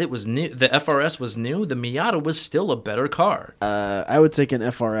time that it was new, the FRS was new. The Miata was still a better car. I would take an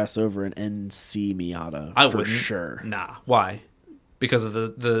FRS over an NC Miata I for wouldn't. sure. Nah, why? Because of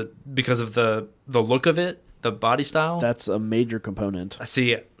the look of it, the body style. That's a major component. I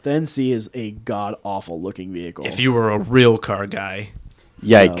see. The NC is a god awful looking vehicle. If you were a real car guy,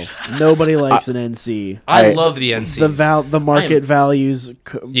 Yikes. No, nobody likes an NC. I love the NCs. The market values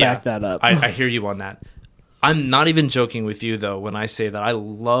back that up. I hear you on that. I'm not even joking with you though when I say that I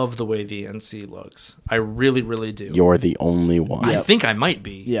love the way the NC looks. I really, really do. You're the only one. I think I might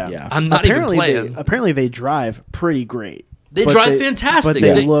be. Yeah. I'm not apparently even playing. Apparently they drive pretty great. They But drive fantastic. But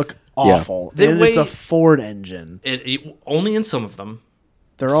they They- look awful. They and weigh- it's a Ford engine. Only in some of them.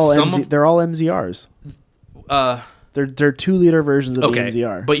 They're all some they're all MZRs. They're 2-liter versions of the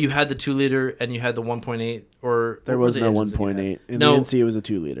MZR. But you had the 2-liter and you had the 1.8, or there what was the no engines that you 1.8. had? In No, the NC it was a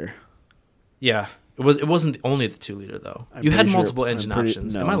 2-liter. yeah, it wasn't only the 2-liter though. I'm You had pretty sure- multiple I'm engine pretty-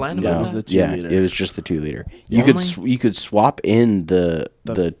 options. no, Am I lying no, about it was that? the Yeah, 2-liter. it was just the 2-liter. Only? You could swap in the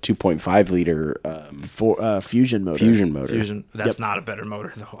 2.5-liter Fusion motor. Fusion motor. Fusion. That's not a better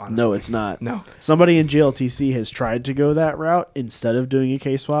motor though. Honestly. No, it's not. No. Somebody in GLTC has tried to go that route instead of doing a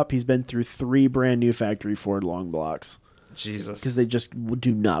K-swap. He's been through 3 brand new factory Ford long blocks Jesus. because they just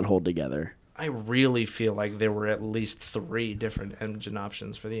do not hold together. I really feel like there were at least 3 different engine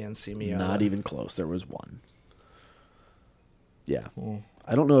options for the NC Miata. Not even close. There was one. Yeah.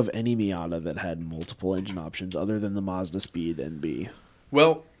 I don't know of any Miata that had multiple engine options other than the Mazda Speed NB.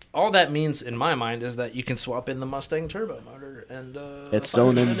 Well, all that means in my mind is that you can swap in the Mustang turbo motor and It's still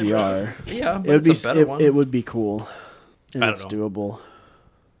an 5% MZR. Yeah, but It would it's a better one. It would be cool. And I don't it's know. doable.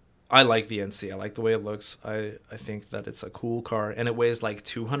 I like the NC. I like the way it looks. I think that it's a cool car, and it weighs like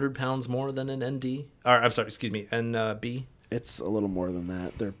 200 pounds more than an ND. Or I'm sorry, excuse me, NB. It's a little more than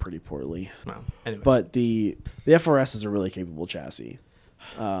that. They're pretty poorly. Well, anyways. But the FRS is a really capable chassis.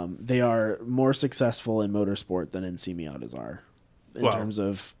 They are more successful in motorsport than NC Miatas are in Well, terms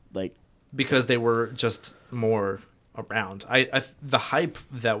of like because they were just more around. The hype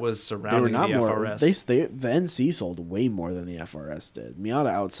that was they were surrounding not the more. FRS. The NC sold way more than the FRS did.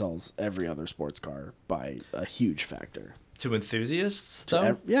 Miata outsells every other sports car by a huge factor. To enthusiasts, To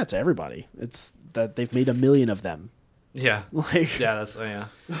though. yeah, to everybody. It's that they've made 1 million of them. Yeah. Like Yeah, that's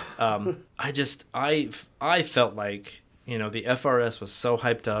I felt like, the FRS was so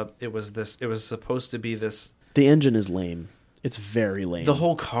hyped up. It was supposed to be this. the engine is lame. It's very lame. The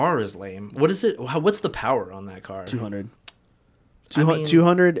whole car is lame. What is it? What's the power on that car? 200. I mean-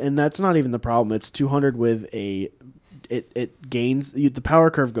 200, and that's not even the problem. It's 200 with it gains, the power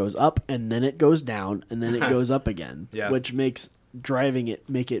curve goes up, and then it goes down, and then it goes up again, Yeah. which makes driving it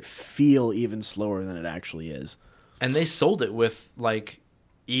make it feel even slower than it actually is. And they sold it with like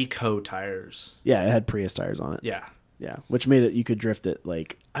eco tires. Yeah, it had Prius tires on it. Yeah. Yeah, which made it you could drift it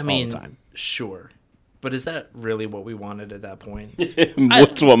like I mean, all the time. sure. But is that really what we wanted at that point?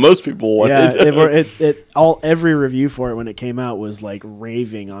 What's what most people wanted. Yeah, every review for it when it came out was like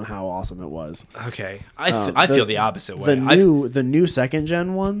raving on how awesome it was. Okay. I feel the opposite way. The new second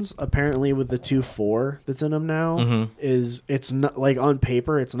gen ones, apparently with the 2.4 that's in them now, Mm-hmm. it's not like on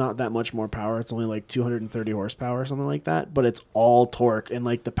paper it's not that much more power. It's only like 230 horsepower or something like that, but it's all torque and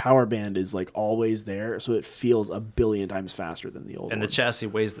like the power band is like always there, so it feels 1 billion times faster than the old and one. the chassis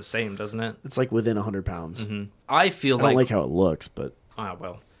weighs the same, doesn't it? It's like within 100 pounds. I feel I don't like how it looks, but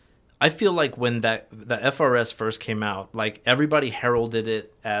I feel like when the FRS first came out, like everybody heralded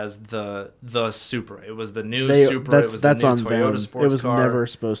it as the Supra. It was the new Supra. It was that's the new on Toyota them. sports It was car. never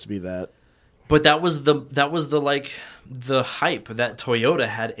supposed to be that. But that was the like the hype that Toyota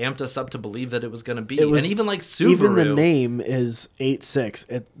had amped us up to believe that it was going to be. And even like Subaru. Even the name is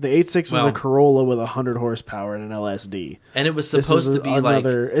 8.6. The 8.6 was a Corolla with 100 horsepower and an LSD. And it was supposed to be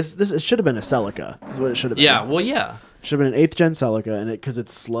it should have been a Celica is what it should have been. Yeah, well, yeah. It should have been an 8th gen Celica, and because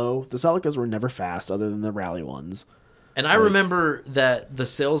it's slow. The Celicas were never fast other than the rally ones. And I remember that the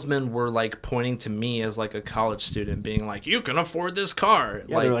salesmen were like pointing to me as like a college student being like, you can afford this car.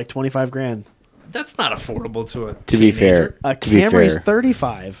 Yeah, they're like $25,000. That's not affordable to a To be fair. A Camry's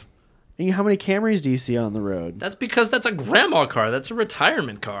 $35,000. And how many Camrys do you see on the road? That's because that's a grandma car. That's a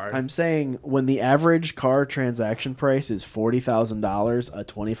retirement car. I'm saying when the average car transaction price is $40,000, a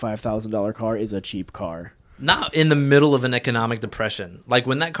 $25,000 car is a cheap car. Not in the middle of an economic depression. Like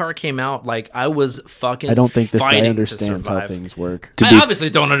when that car came out, like I was fucking I don't think this guy fighting to understands how survive. things work. I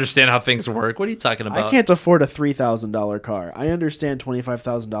obviously don't understand how things work. What are you talking about? I can't afford a $3,000 car. I understand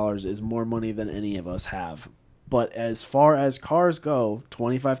 $25,000 is more money than any of us have. But as far as cars go,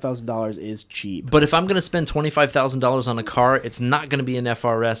 $25,000 is cheap. But if I'm going to spend $25,000 on a car, it's not going to be an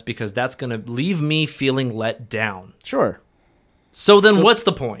FRS because that's going to leave me feeling let down. Sure. So then what's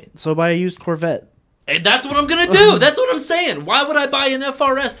the point? So buy a used Corvette. And that's what I'm going to do. That's what I'm saying. Why would I buy an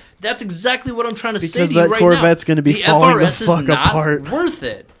FRS? That's exactly what I'm trying to say to you right now. Because that Corvette's going to be falling the fuck apart. Worth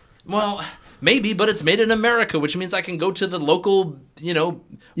it. Well, maybe, but it's made in America, which means I can go to the local, buddies.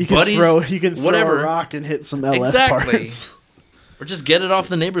 You can throw a rock and hit some LS parts. Or just get it off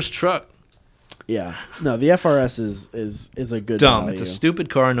the neighbor's truck. Yeah. No, the FRS is a good Dumb. value. It's a stupid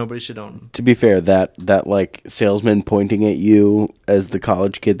car. Nobody should own them. To be fair, that like salesman pointing at you as the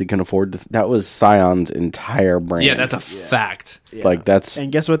college kid that can afford that was Scion's entire brand. Yeah, that's a fact. Yeah. Like that's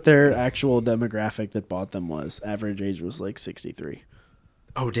And guess what their actual demographic that bought them was? Average age was like 63.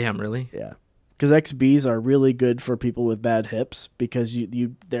 Oh, damn, really? Yeah. Because XBs are really good for people with bad hips because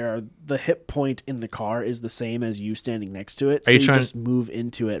the hip point in the car is the same as you standing next to it. So you just move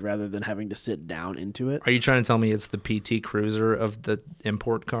into it rather than having to sit down into it. Are you trying to tell me it's the PT Cruiser of the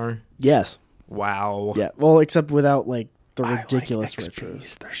import car? Yes. Wow. Yeah. Well, except without like the ridiculous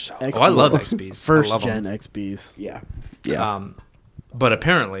XBs. They're so I love XBs. First gen XBs. Yeah. Yeah. But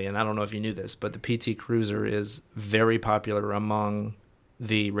apparently, and I don't know if you knew this, but the PT Cruiser is very popular among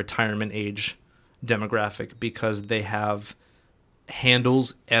the retirement age demographic because they have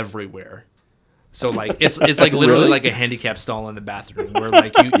handles everywhere. So like it's like literally like a handicap stall in the bathroom where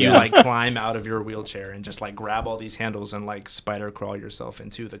like you like climb out of your wheelchair and just like grab all these handles and like spider crawl yourself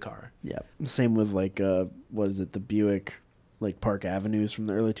into the car. Yeah. Same with like what is it, the Buick like Park Avenues from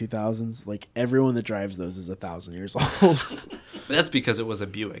the early 2000s. Like everyone that drives those is 1,000 years old. That's because it was a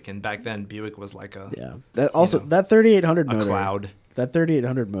Buick, and back then Buick was like a that 3800 motor. A cloud. That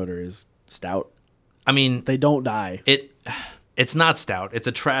 3800 motor is stout. I mean, they don't die. It's not stout. It's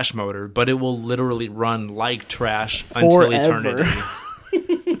a trash motor, but it will literally run like trash until eternity.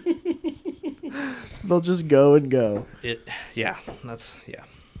 They'll just go and go.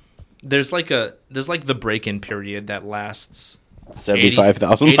 There's like the break-in period that lasts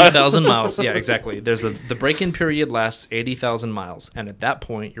 75,000 80,000 miles. Yeah, exactly. The break-in period lasts 80,000 miles, and at that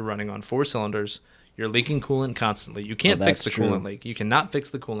point you're running on 4 cylinders. You're leaking coolant constantly. You can't fix the coolant leak. You cannot fix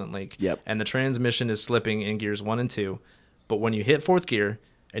the coolant leak. Yep. And the transmission is slipping in gears 1 and 2. But when you hit 4th gear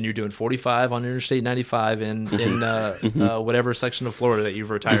and you're doing 45 on Interstate 95 in whatever section of Florida that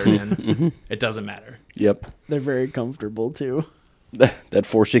you've retired in, it doesn't matter. Yep. They're very comfortable too. That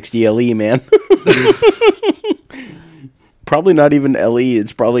 460 LE, man. Probably not even LE.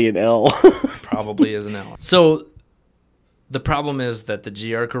 It's probably an L. Probably is an L. So the problem is that the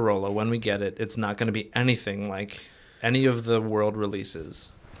GR Corolla, when we get it, it's not going to be anything like any of the world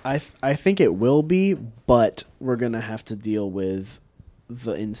releases. I think it will be, but we're going to have to deal with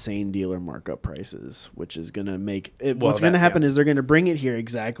the insane dealer markup prices, which is going to make it. What's going to happen is they're going to bring it here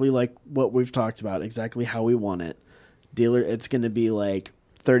exactly like what we've talked about, exactly how we want it. Dealer, it's going to be like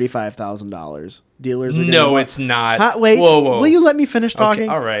 $35,000. Dealers are no, it's not. Wait, whoa. Will you let me finish talking?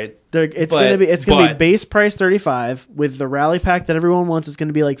 Okay, all right. It's going to be base price 35 with the rally pack that everyone wants. It's going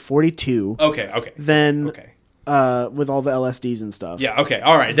to be like 42. Okay. Then with all the LSDs and stuff. Yeah. Okay.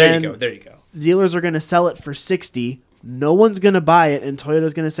 All right. There you go. Dealers are going to sell it for 60. No one's going to buy it, and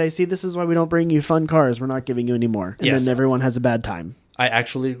Toyota's going to say, "See, this is why we don't bring you fun cars. We're not giving you any more." And then everyone has a bad time. I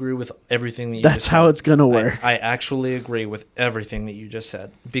actually agree with everything that you just said. That's how it's going to work. I actually agree with everything that you just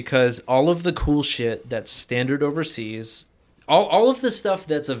said. Because all of the cool shit that's standard overseas, all of the stuff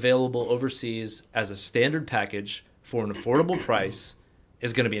that's available overseas as a standard package for an affordable price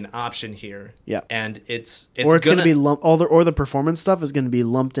is going to be an option here. Yeah. And it's or it's going to be or the performance stuff is going to be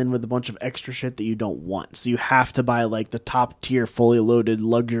lumped in with a bunch of extra shit that you don't want. So you have to buy like the top tier, fully loaded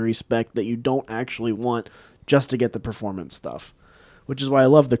luxury spec that you don't actually want just to get the performance stuff. Which is why I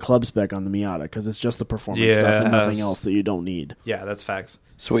love the club spec on the Miata, because it's just the performance stuff and nothing else that you don't need. Yeah, that's facts.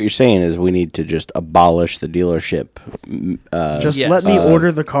 So what you're saying is we need to just abolish the dealership. Just let me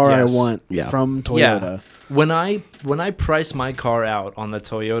order the car yes. I want from Toyota. Yeah. When I price my car out on the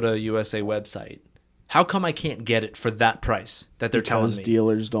Toyota USA website, how come I can't get it for that price that they're telling me? Because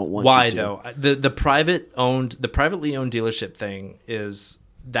dealers don't want Why you to. though? The privately owned dealership thing is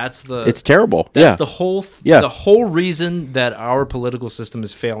it's terrible. That's the whole the whole reason that our political system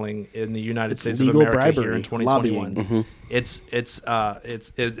is failing in the United States of America bribery, here in 2021. lobbying.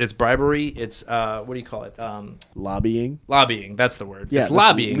 It's bribery. It's what do you call it? Lobbying. Lobbying. That's the word. Yeah, it's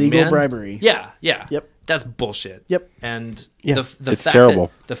lobbying. Legal man. bribery. Yeah. Yep. That's bullshit. Yep. And it's fact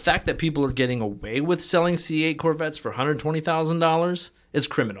terrible. The fact that people are getting away with selling C8 Corvettes for $120,000 is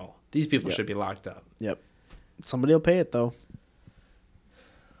criminal. These people should be locked up. Yep. Somebody will pay it though.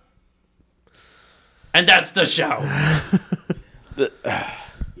 And that's the show. I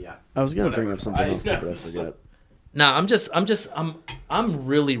was gonna bring up something else, but I forgot. No, I'm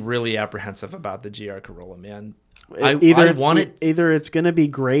really, really apprehensive about the GR Corolla, man. Either it's gonna be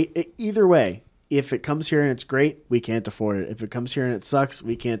great. Either way, if it comes here and it's great, we can't afford it. If it comes here and it sucks,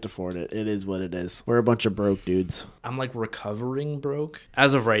 we can't afford it. It is what it is. We're a bunch of broke dudes. I'm like recovering broke.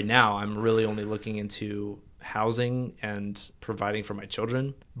 As of right now, I'm really only looking into housing and providing for my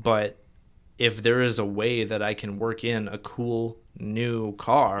children. But if there is a way that I can work in a cool new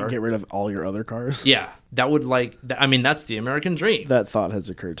car, and get rid of all your other cars. Yeah, that would that's the American dream. That thought has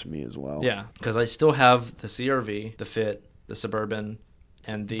occurred to me as well. Yeah, because I still have the CRV, the Fit, the Suburban,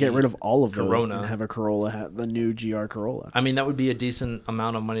 and the get rid of all of Corona. Those and have a Corolla, the new GR Corolla. I mean, that would be a decent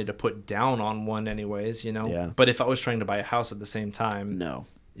amount of money to put down on one, anyways. You know. Yeah. But if I was trying to buy a house at the same time, no.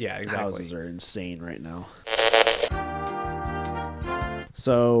 Yeah, exactly. Houses are insane right now.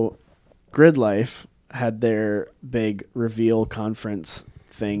 So, Grid Life had their big reveal conference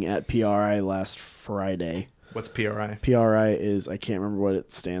thing at PRI last Friday. What's PRI? PRI is, I can't remember what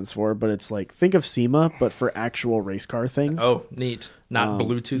it stands for, but it's like, think of SEMA, but for actual race car things. Oh, neat. Not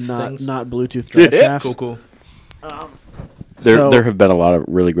Bluetooth things? Not Bluetooth drive shafts. Cool. There have been a lot of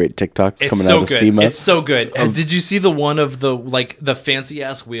really great TikToks coming out of SEMA. It's so good. And did you see the one of the fancy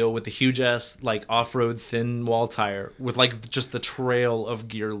ass wheel with the huge ass like off road thin wall tire with like just the trail of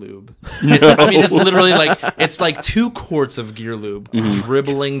gear lube? It's literally it's like 2 quarts of gear lube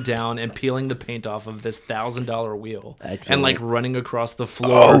dribbling down and peeling the paint off of this $1,000 wheel. Excellent. And like running across the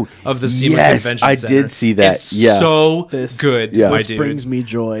floor of the SEMA Convention Center. I did see that. It's so good, my this dude. brings me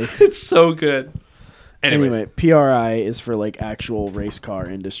joy. It's so good. Anyway, PRI is for like actual race car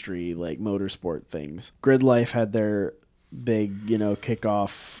industry, like motorsport things. Grid Life had their big,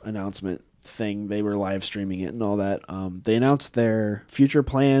 kickoff announcement thing. They were live streaming it and all that. They announced their future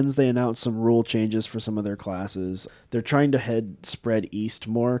plans. They announced some rule changes for some of their classes. They're trying to spread east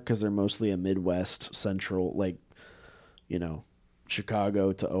more because they're mostly a Midwest central,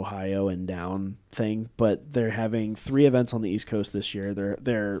 Chicago to Ohio and down thing. But they're having 3 events on the East Coast this year.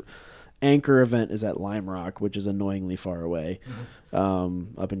 They're anchor event is at Lime Rock, which is annoyingly far away,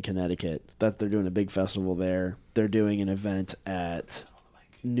 up in Connecticut. They're doing a big festival there. They're doing an event at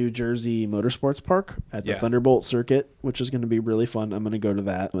New Jersey Motorsports Park at the Thunderbolt Circuit, which is going to be really fun. I'm going to go to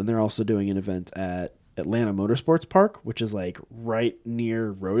that. And they're also doing an event at Atlanta Motorsports Park, which is like right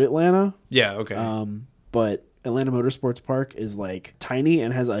near Road Atlanta. Yeah, okay. But Atlanta Motorsports Park is like tiny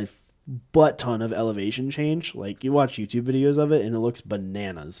and has a butt ton of elevation change. Like you watch YouTube videos of it and it looks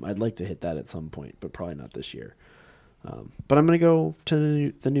bananas. I'd like to hit that at some point, but probably not this year. But I'm gonna go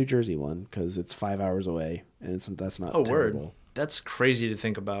to the New Jersey one because it's 5 hours away and that's not terrible. Word. That's crazy to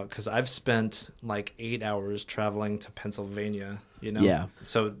think about because I've spent like 8 hours traveling to Pennsylvania. Yeah.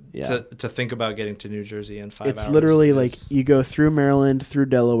 So to think about getting to New Jersey in 5 hours, it's literally like you go through Maryland, through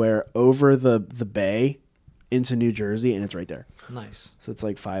Delaware, over the bay into New Jersey, and it's right there. Nice. So it's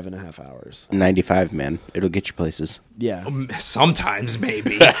like 5.5 hours. 95, man. It'll get you places. Yeah. Sometimes,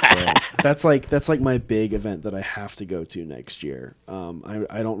 maybe. That's like my big event that I have to go to next year.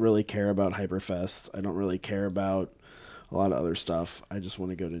 I don't really care about Hyperfest. I don't really care about a lot of other stuff. I just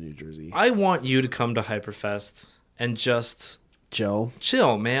want to go to New Jersey. I want you to come to Hyperfest and just chill,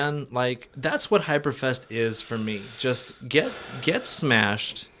 man. Like that's what Hyperfest is for me. Just get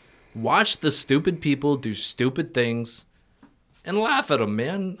smashed. Watch the stupid people do stupid things and laugh at them,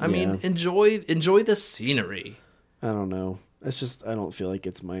 man. I mean, enjoy the scenery. I don't know. It's just I don't feel like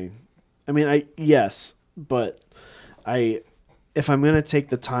it's my. I mean, but I if I'm gonna take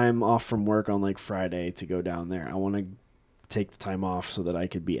the time off from work on like Friday to go down there, I want to take the time off so that I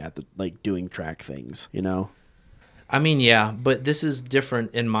could be at the like doing track things, you know. I mean, yeah, but this is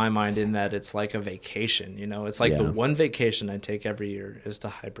different in my mind in that it's like a vacation, you know? It's like the one vacation I take every year is to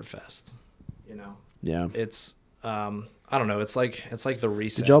Hyperfest, you know? Yeah. It's, I don't know, it's like the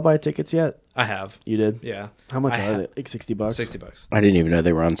reset. Did y'all buy tickets yet? I have. You did? Yeah. How much I are they? Like $60? $60. I didn't even know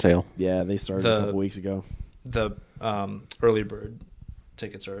they were on sale. Yeah, they started a couple weeks ago. The early bird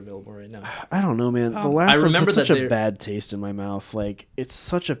tickets are available right now. I don't know, man. The I last one remember put that such a they're- bad taste in my mouth. Like, it's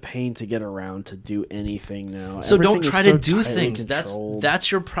such a pain to get around to do anything now. So Everything don't is try so to do tightly things. controlled.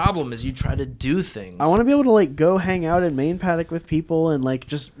 That's your problem is you try to do things. I want to be able to like go hang out in main paddock with people and like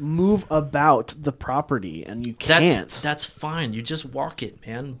just move about the property, and you can't. That's fine. You just walk it,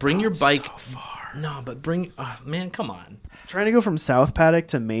 man. Bring your bike. So far. No, but bring man, come on. Trying to go from South Paddock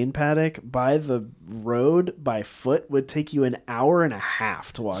to Main Paddock by the road by foot would take you an hour and a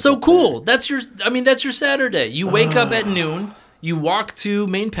half to walk. So up cool. there. That's your Saturday. You wake up at noon. You walk to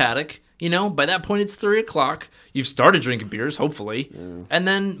Main Paddock. You know, by that point it's 3:00. You've started drinking beers, hopefully, and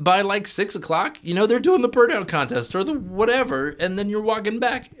then by like 6:00, you know they're doing the burnout contest or the whatever, and then you're walking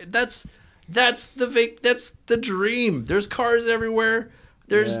back. That's the dream. There's cars everywhere.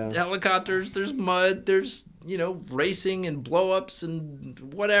 There's helicopters. There's mud. There's racing and blow-ups and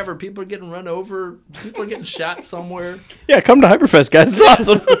whatever. People are getting run over. People are getting shot somewhere. Yeah, come to Hyperfest, guys. It's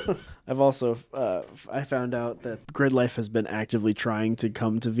awesome. I've also I found out that Grid Life has been actively trying to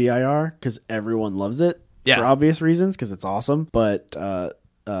come to VIR because everyone loves it for obvious reasons because it's awesome. But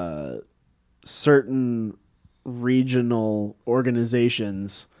certain regional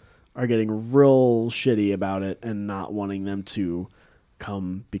organizations are getting real shitty about it and not wanting them to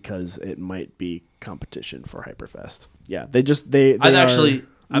come because it might be competition for Hyperfest. Yeah, they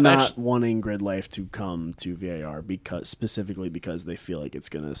are not wanting Grid Life to come to VIR specifically because they feel like it's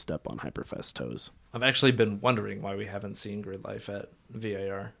going to step on Hyperfest toes. I've actually been wondering why we haven't seen Grid Life at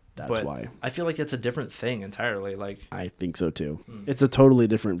VIR. That's why. I feel like it's a different thing entirely. Like I think so too. It's a totally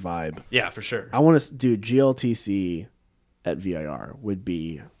different vibe. Yeah, for sure. I want to do GLTC at VIR would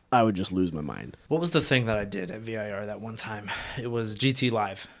be. I would just lose my mind. What was the thing that I did at VIR that one time? It was GT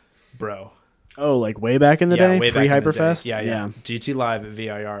Live, bro. Oh, like way back in the day, pre-Hyperfest. Yeah. GT Live at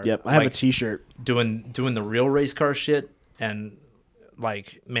VIR. Yep, I have a T-shirt doing the real race car shit, and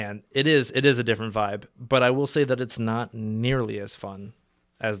like, man, it is a different vibe. But I will say that it's not nearly as fun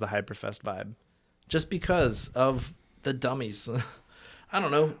as the Hyperfest vibe, just because of the dummies. I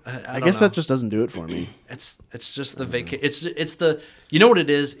don't know. I guess that just doesn't do it for me. It's just the vacation. It's the you know what it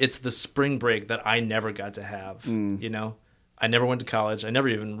is. It's the spring break that I never got to have. You know, I never went to college. I never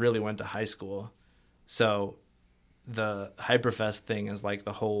even really went to high school. So the Hyperfest thing is like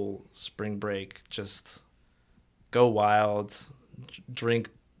the whole spring break. Just go wild, drink,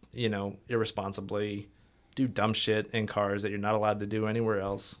 irresponsibly, do dumb shit in cars that you're not allowed to do anywhere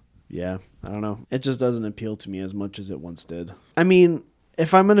else. Yeah, I don't know. It just doesn't appeal to me as much as it once did. I mean,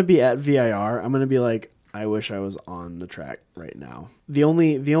 if I'm going to be at VIR, I'm going to be like, I wish I was on the track right now. The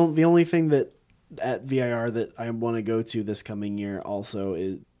only thing that at VIR that I want to go to this coming year also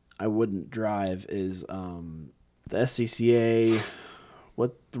is I wouldn't drive is the SCCA,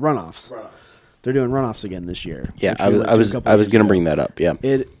 the runoffs. They're doing runoffs again this year. Yeah, I was going to bring that up. Yeah,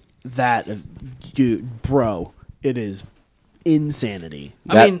 dude, bro, it is insanity.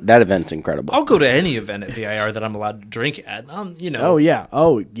 That event's incredible. I'll go to any event at VIR that I'm allowed to drink at. Oh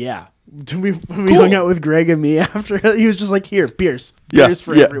yeah. We hung out with Greg and me after. He was just like, "Here, beers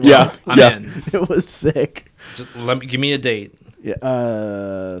for everyone." Yeah, I'm in. It was sick. Just give me a date.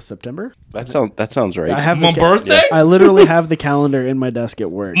 Yeah, September. That sounds right. I have my birthday. I literally have the calendar in my desk at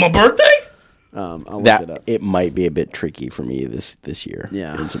work. My birthday. I'll look it up. It might be a bit tricky for me this year.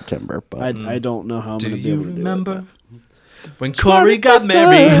 Yeah. In September, but I don't know how I'm going to be able to do it. Remember when Corey got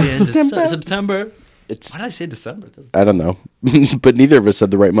married in September? Why did I say December? I don't know, but neither of us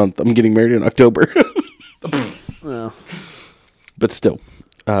said the right month. I'm getting married in October. Well, but still,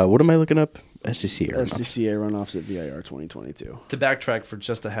 what am I looking up? SCCA runoffs at VIR 2022. To backtrack for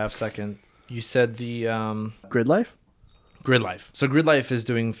just a half second, you said the Grid Life. Grid Life. So Grid Life is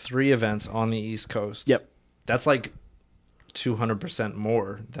doing 3 events on the East Coast. Yep. That's like 200%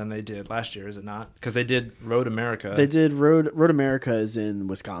 more than they did last year, is it not? Because they did Road America. They did Road America is in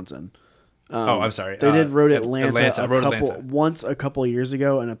Wisconsin. I'm sorry. They did Road Atlanta, Atlanta. once a couple years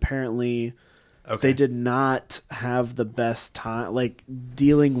ago, and apparently they did not have the best time, like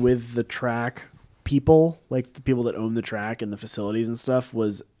dealing with the track people, like the people that own the track and the facilities and stuff,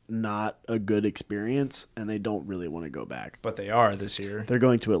 was not a good experience, and they don't really want to go back. But they are this year. They're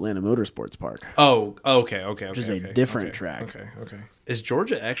going to Atlanta Motorsports Park. Oh, okay. Which is a different track. Okay. Is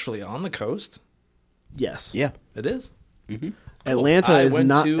Georgia actually on the coast? Yes. Yeah. It is? Mm-hmm. Atlanta I is went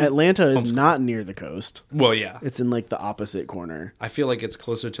not. to Atlanta is homeschool. not near the coast. Well, yeah. It's in like the opposite corner. I feel like it's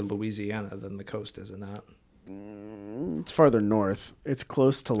closer to Louisiana than the coast, is it not? It's farther north. It's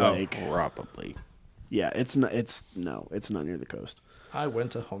close to like. Probably. Yeah, it's not. It's not near the coast. I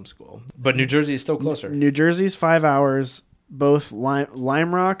went to homeschool. But New Jersey is still closer. New Jersey's 5 hours. Both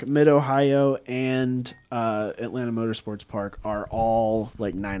Lime Rock, Mid Ohio, and Atlanta Motorsports Park are all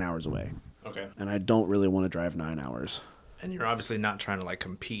like 9 hours away. Okay. And I don't really want to drive 9 hours. And you're obviously not trying to like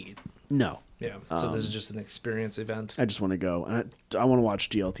compete. No. Yeah. So this is just an experience event. I just want to go, and I want to watch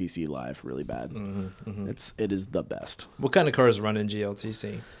GLTC live really bad. Mm-hmm. It is the best. What kind of cars run in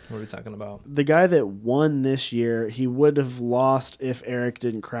GLTC? What are we talking about? The guy that won this year, he would have lost if Eric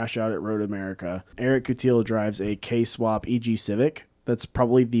didn't crash out at Road America. Eric Coutil drives a K-Swap EG Civic. That's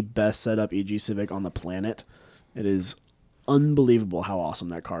probably the best setup EG Civic on the planet. It is unbelievable how awesome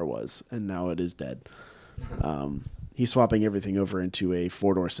that car was, and now it is dead. He's swapping everything over into a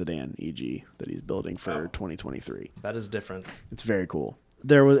 4-door sedan EG that he's building for 2023. That is different. It's very cool.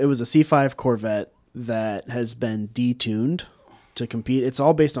 It was a C5 Corvette that has been detuned to compete. It's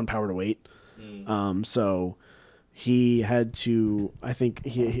all based on power to weight. So he had to, I think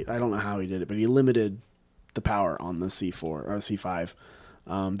I don't know how he did it, but he limited the power on the C4 or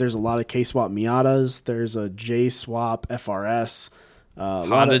C5. There's a lot of K-Swap Miatas. There's a J-Swap FRS.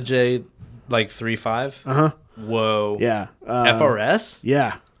 Honda J like 3.5? Uh-huh. Whoa. Yeah. FRS?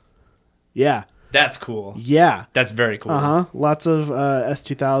 Yeah. Yeah. That's cool. Yeah. That's very cool. Uh-huh. Lots of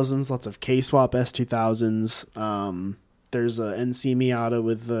S2000s, lots of K-Swap S2000s. There's a NC Miata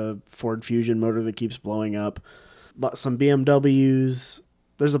with the Ford Fusion motor that keeps blowing up. Some BMWs.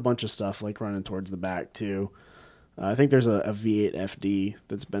 There's a bunch of stuff like running towards the back too. I think there's a V8 FD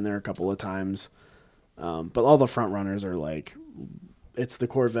that's been there a couple of times. But all the front runners are like, it's the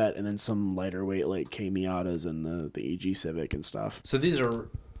Corvette and then some lighter weight like K Miatas and the EG Civic and stuff. So these are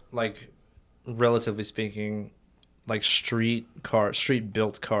like, relatively speaking, like street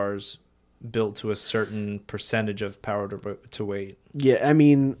built cars built to a certain percentage of power to weight. Yeah, I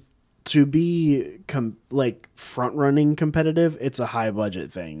mean, to be like front running competitive, it's a high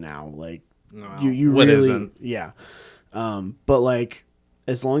budget thing now. Like you what really isn't? Yeah. But like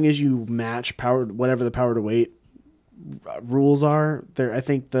as long as you match whatever the power to weight rules are there, I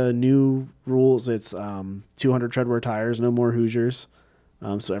think the new rules, it's 200 treadwear tires, no more Hoosiers.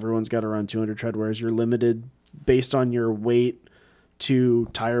 So everyone's got to run 200 treadwears. You're limited based on your weight to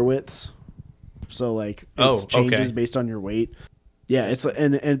tire widths. So like it changes based on your weight. Yeah, it's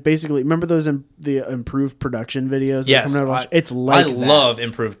and basically remember those the improved production videos. Yes, it's like I love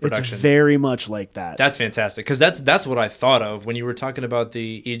improved production. It's very much like that. That's fantastic because that's what I thought of when you were talking about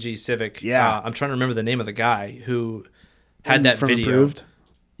the EG Civic. Yeah, I'm trying to remember the name of the guy who had that from video. Improved?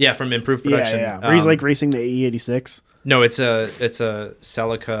 Yeah, from Improved Production. Yeah. Where he's like racing the AE86. No, it's a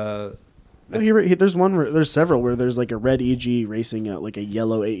Celica. There's several where there's like a red EG racing like a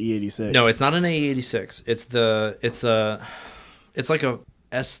yellow AE86. No, it's not an AE86. It's like a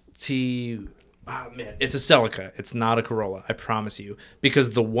ST. Oh, man, it's a Celica. It's not a Corolla. I promise you.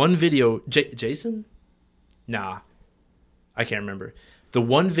 Because the one video, Jason? Nah, I can't remember. The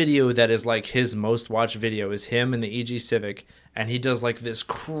one video that is like his most watched video is him in the EG Civic, and he does like this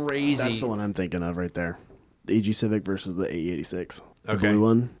crazy. That's the one I'm thinking of right there. The EG Civic versus the AE86. The Okay. blue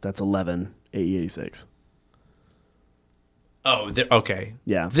one, that's 11 AE86. Oh, okay.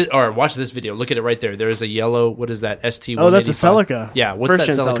 Yeah. All right, watch this video. Look at it right there. There is a yellow. What is that? ST. Oh, that's a Celica. Yeah. What's that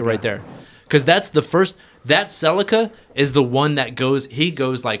First-gen Celica right there? Because that's the first. That Celica is the one that goes. He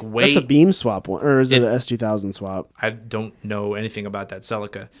goes like way. That's a beam swap one, or is it an S2000 swap? I don't know anything about that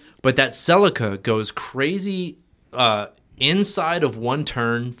Celica, but that Celica goes crazy inside of one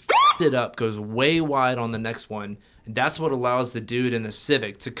turn, f***ed it up, goes way wide on the next one. And that's what allows the dude in the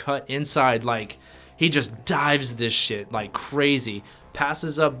Civic to cut inside. Like he just dives this shit like crazy,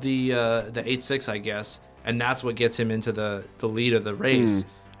 passes up the 8.6, I guess, and that's what gets him into the lead of the race.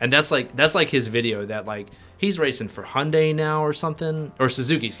 And that's like his video that like he's racing for Hyundai now or something, or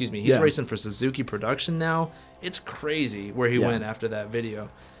Suzuki, excuse me. He's racing for Suzuki production now. It's crazy where he went after that video.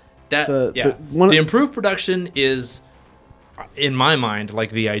 The improved production is, in my mind,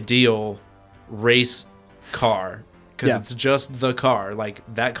 like the ideal race car because it's just the car, like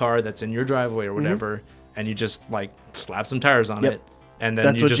that car that's in your driveway or whatever, and you just like slap some tires on it, and then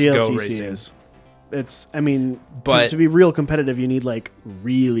that's you what just GLTC go racing. is. It's, I mean, but to be real competitive, you need like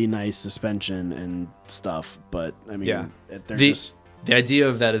really nice suspension and stuff. But I mean, they're just the idea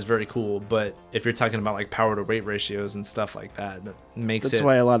of that is very cool, but if you're talking about like power to weight ratios and stuff like that, that makes That's it.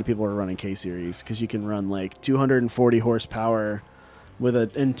 why a lot of people are running K series, because you can run like 240 horsepower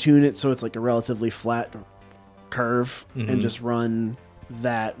and tune it so it's like a relatively flat curve, and just run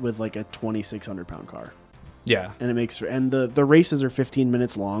that with like a 2,600 pound car. Yeah, And it makes the races are 15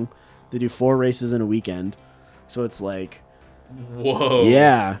 minutes long. They do 4 races in a weekend, so it's like, whoa,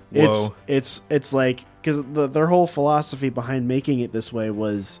 yeah, Whoa. it's like, because their whole philosophy behind making it this way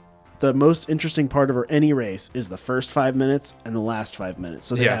was the most interesting part of any race is the first 5 minutes and the last 5 minutes.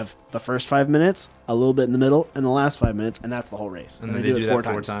 So they Yeah. have the first 5 minutes, a little bit in the middle, and the last 5 minutes, and that's the whole race. And then they do that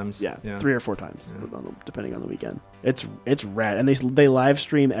 4 times. Yeah, Yeah. 3 or 4 times, depending on the weekend. It's rad, and they live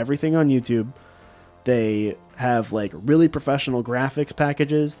stream everything on YouTube. They have like really professional graphics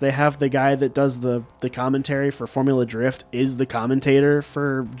packages. They have the guy that does the commentary for Formula Drift is the commentator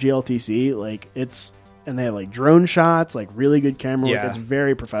for GLTC. Like and they have like drone shots, like really good camera work. Yeah. It's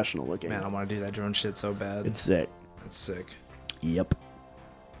very professional looking. Man, I want to do that drone shit so bad. It's sick. That's sick. Yep.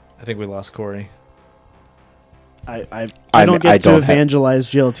 I think we lost Corey. I don't get to evangelize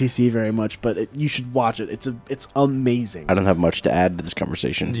GLTC very much, but you should watch it. It's amazing. I don't have much to add to this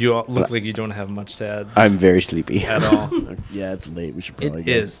conversation. You all look like you don't have much to add I'm very sleepy. at all. Yeah, it's late. We should It probably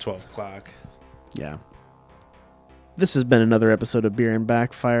go. is 12 o'clock. Yeah. This has been another episode of Beer and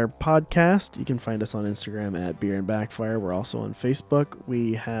Backfire podcast. You can find us on Instagram at Beer and Backfire. We're also on Facebook.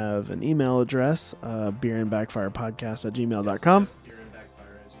 We have an email address, beerandbackfirepodcast@gmail.com.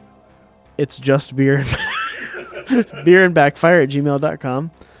 It's just beer and backfire at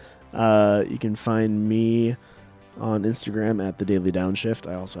gmail.com. You can find me on Instagram at The Daily Downshift.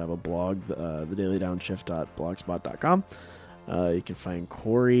 I also have a blog, thedailydownshift.blogspot.com. You can find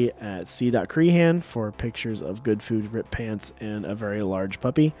Corey at c.crehan for pictures of good food, ripped pants, and a very large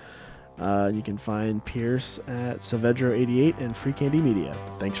puppy. You can find Pierce at Saavedro88 and Free Candy Media.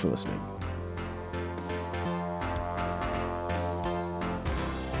 Thanks for listening.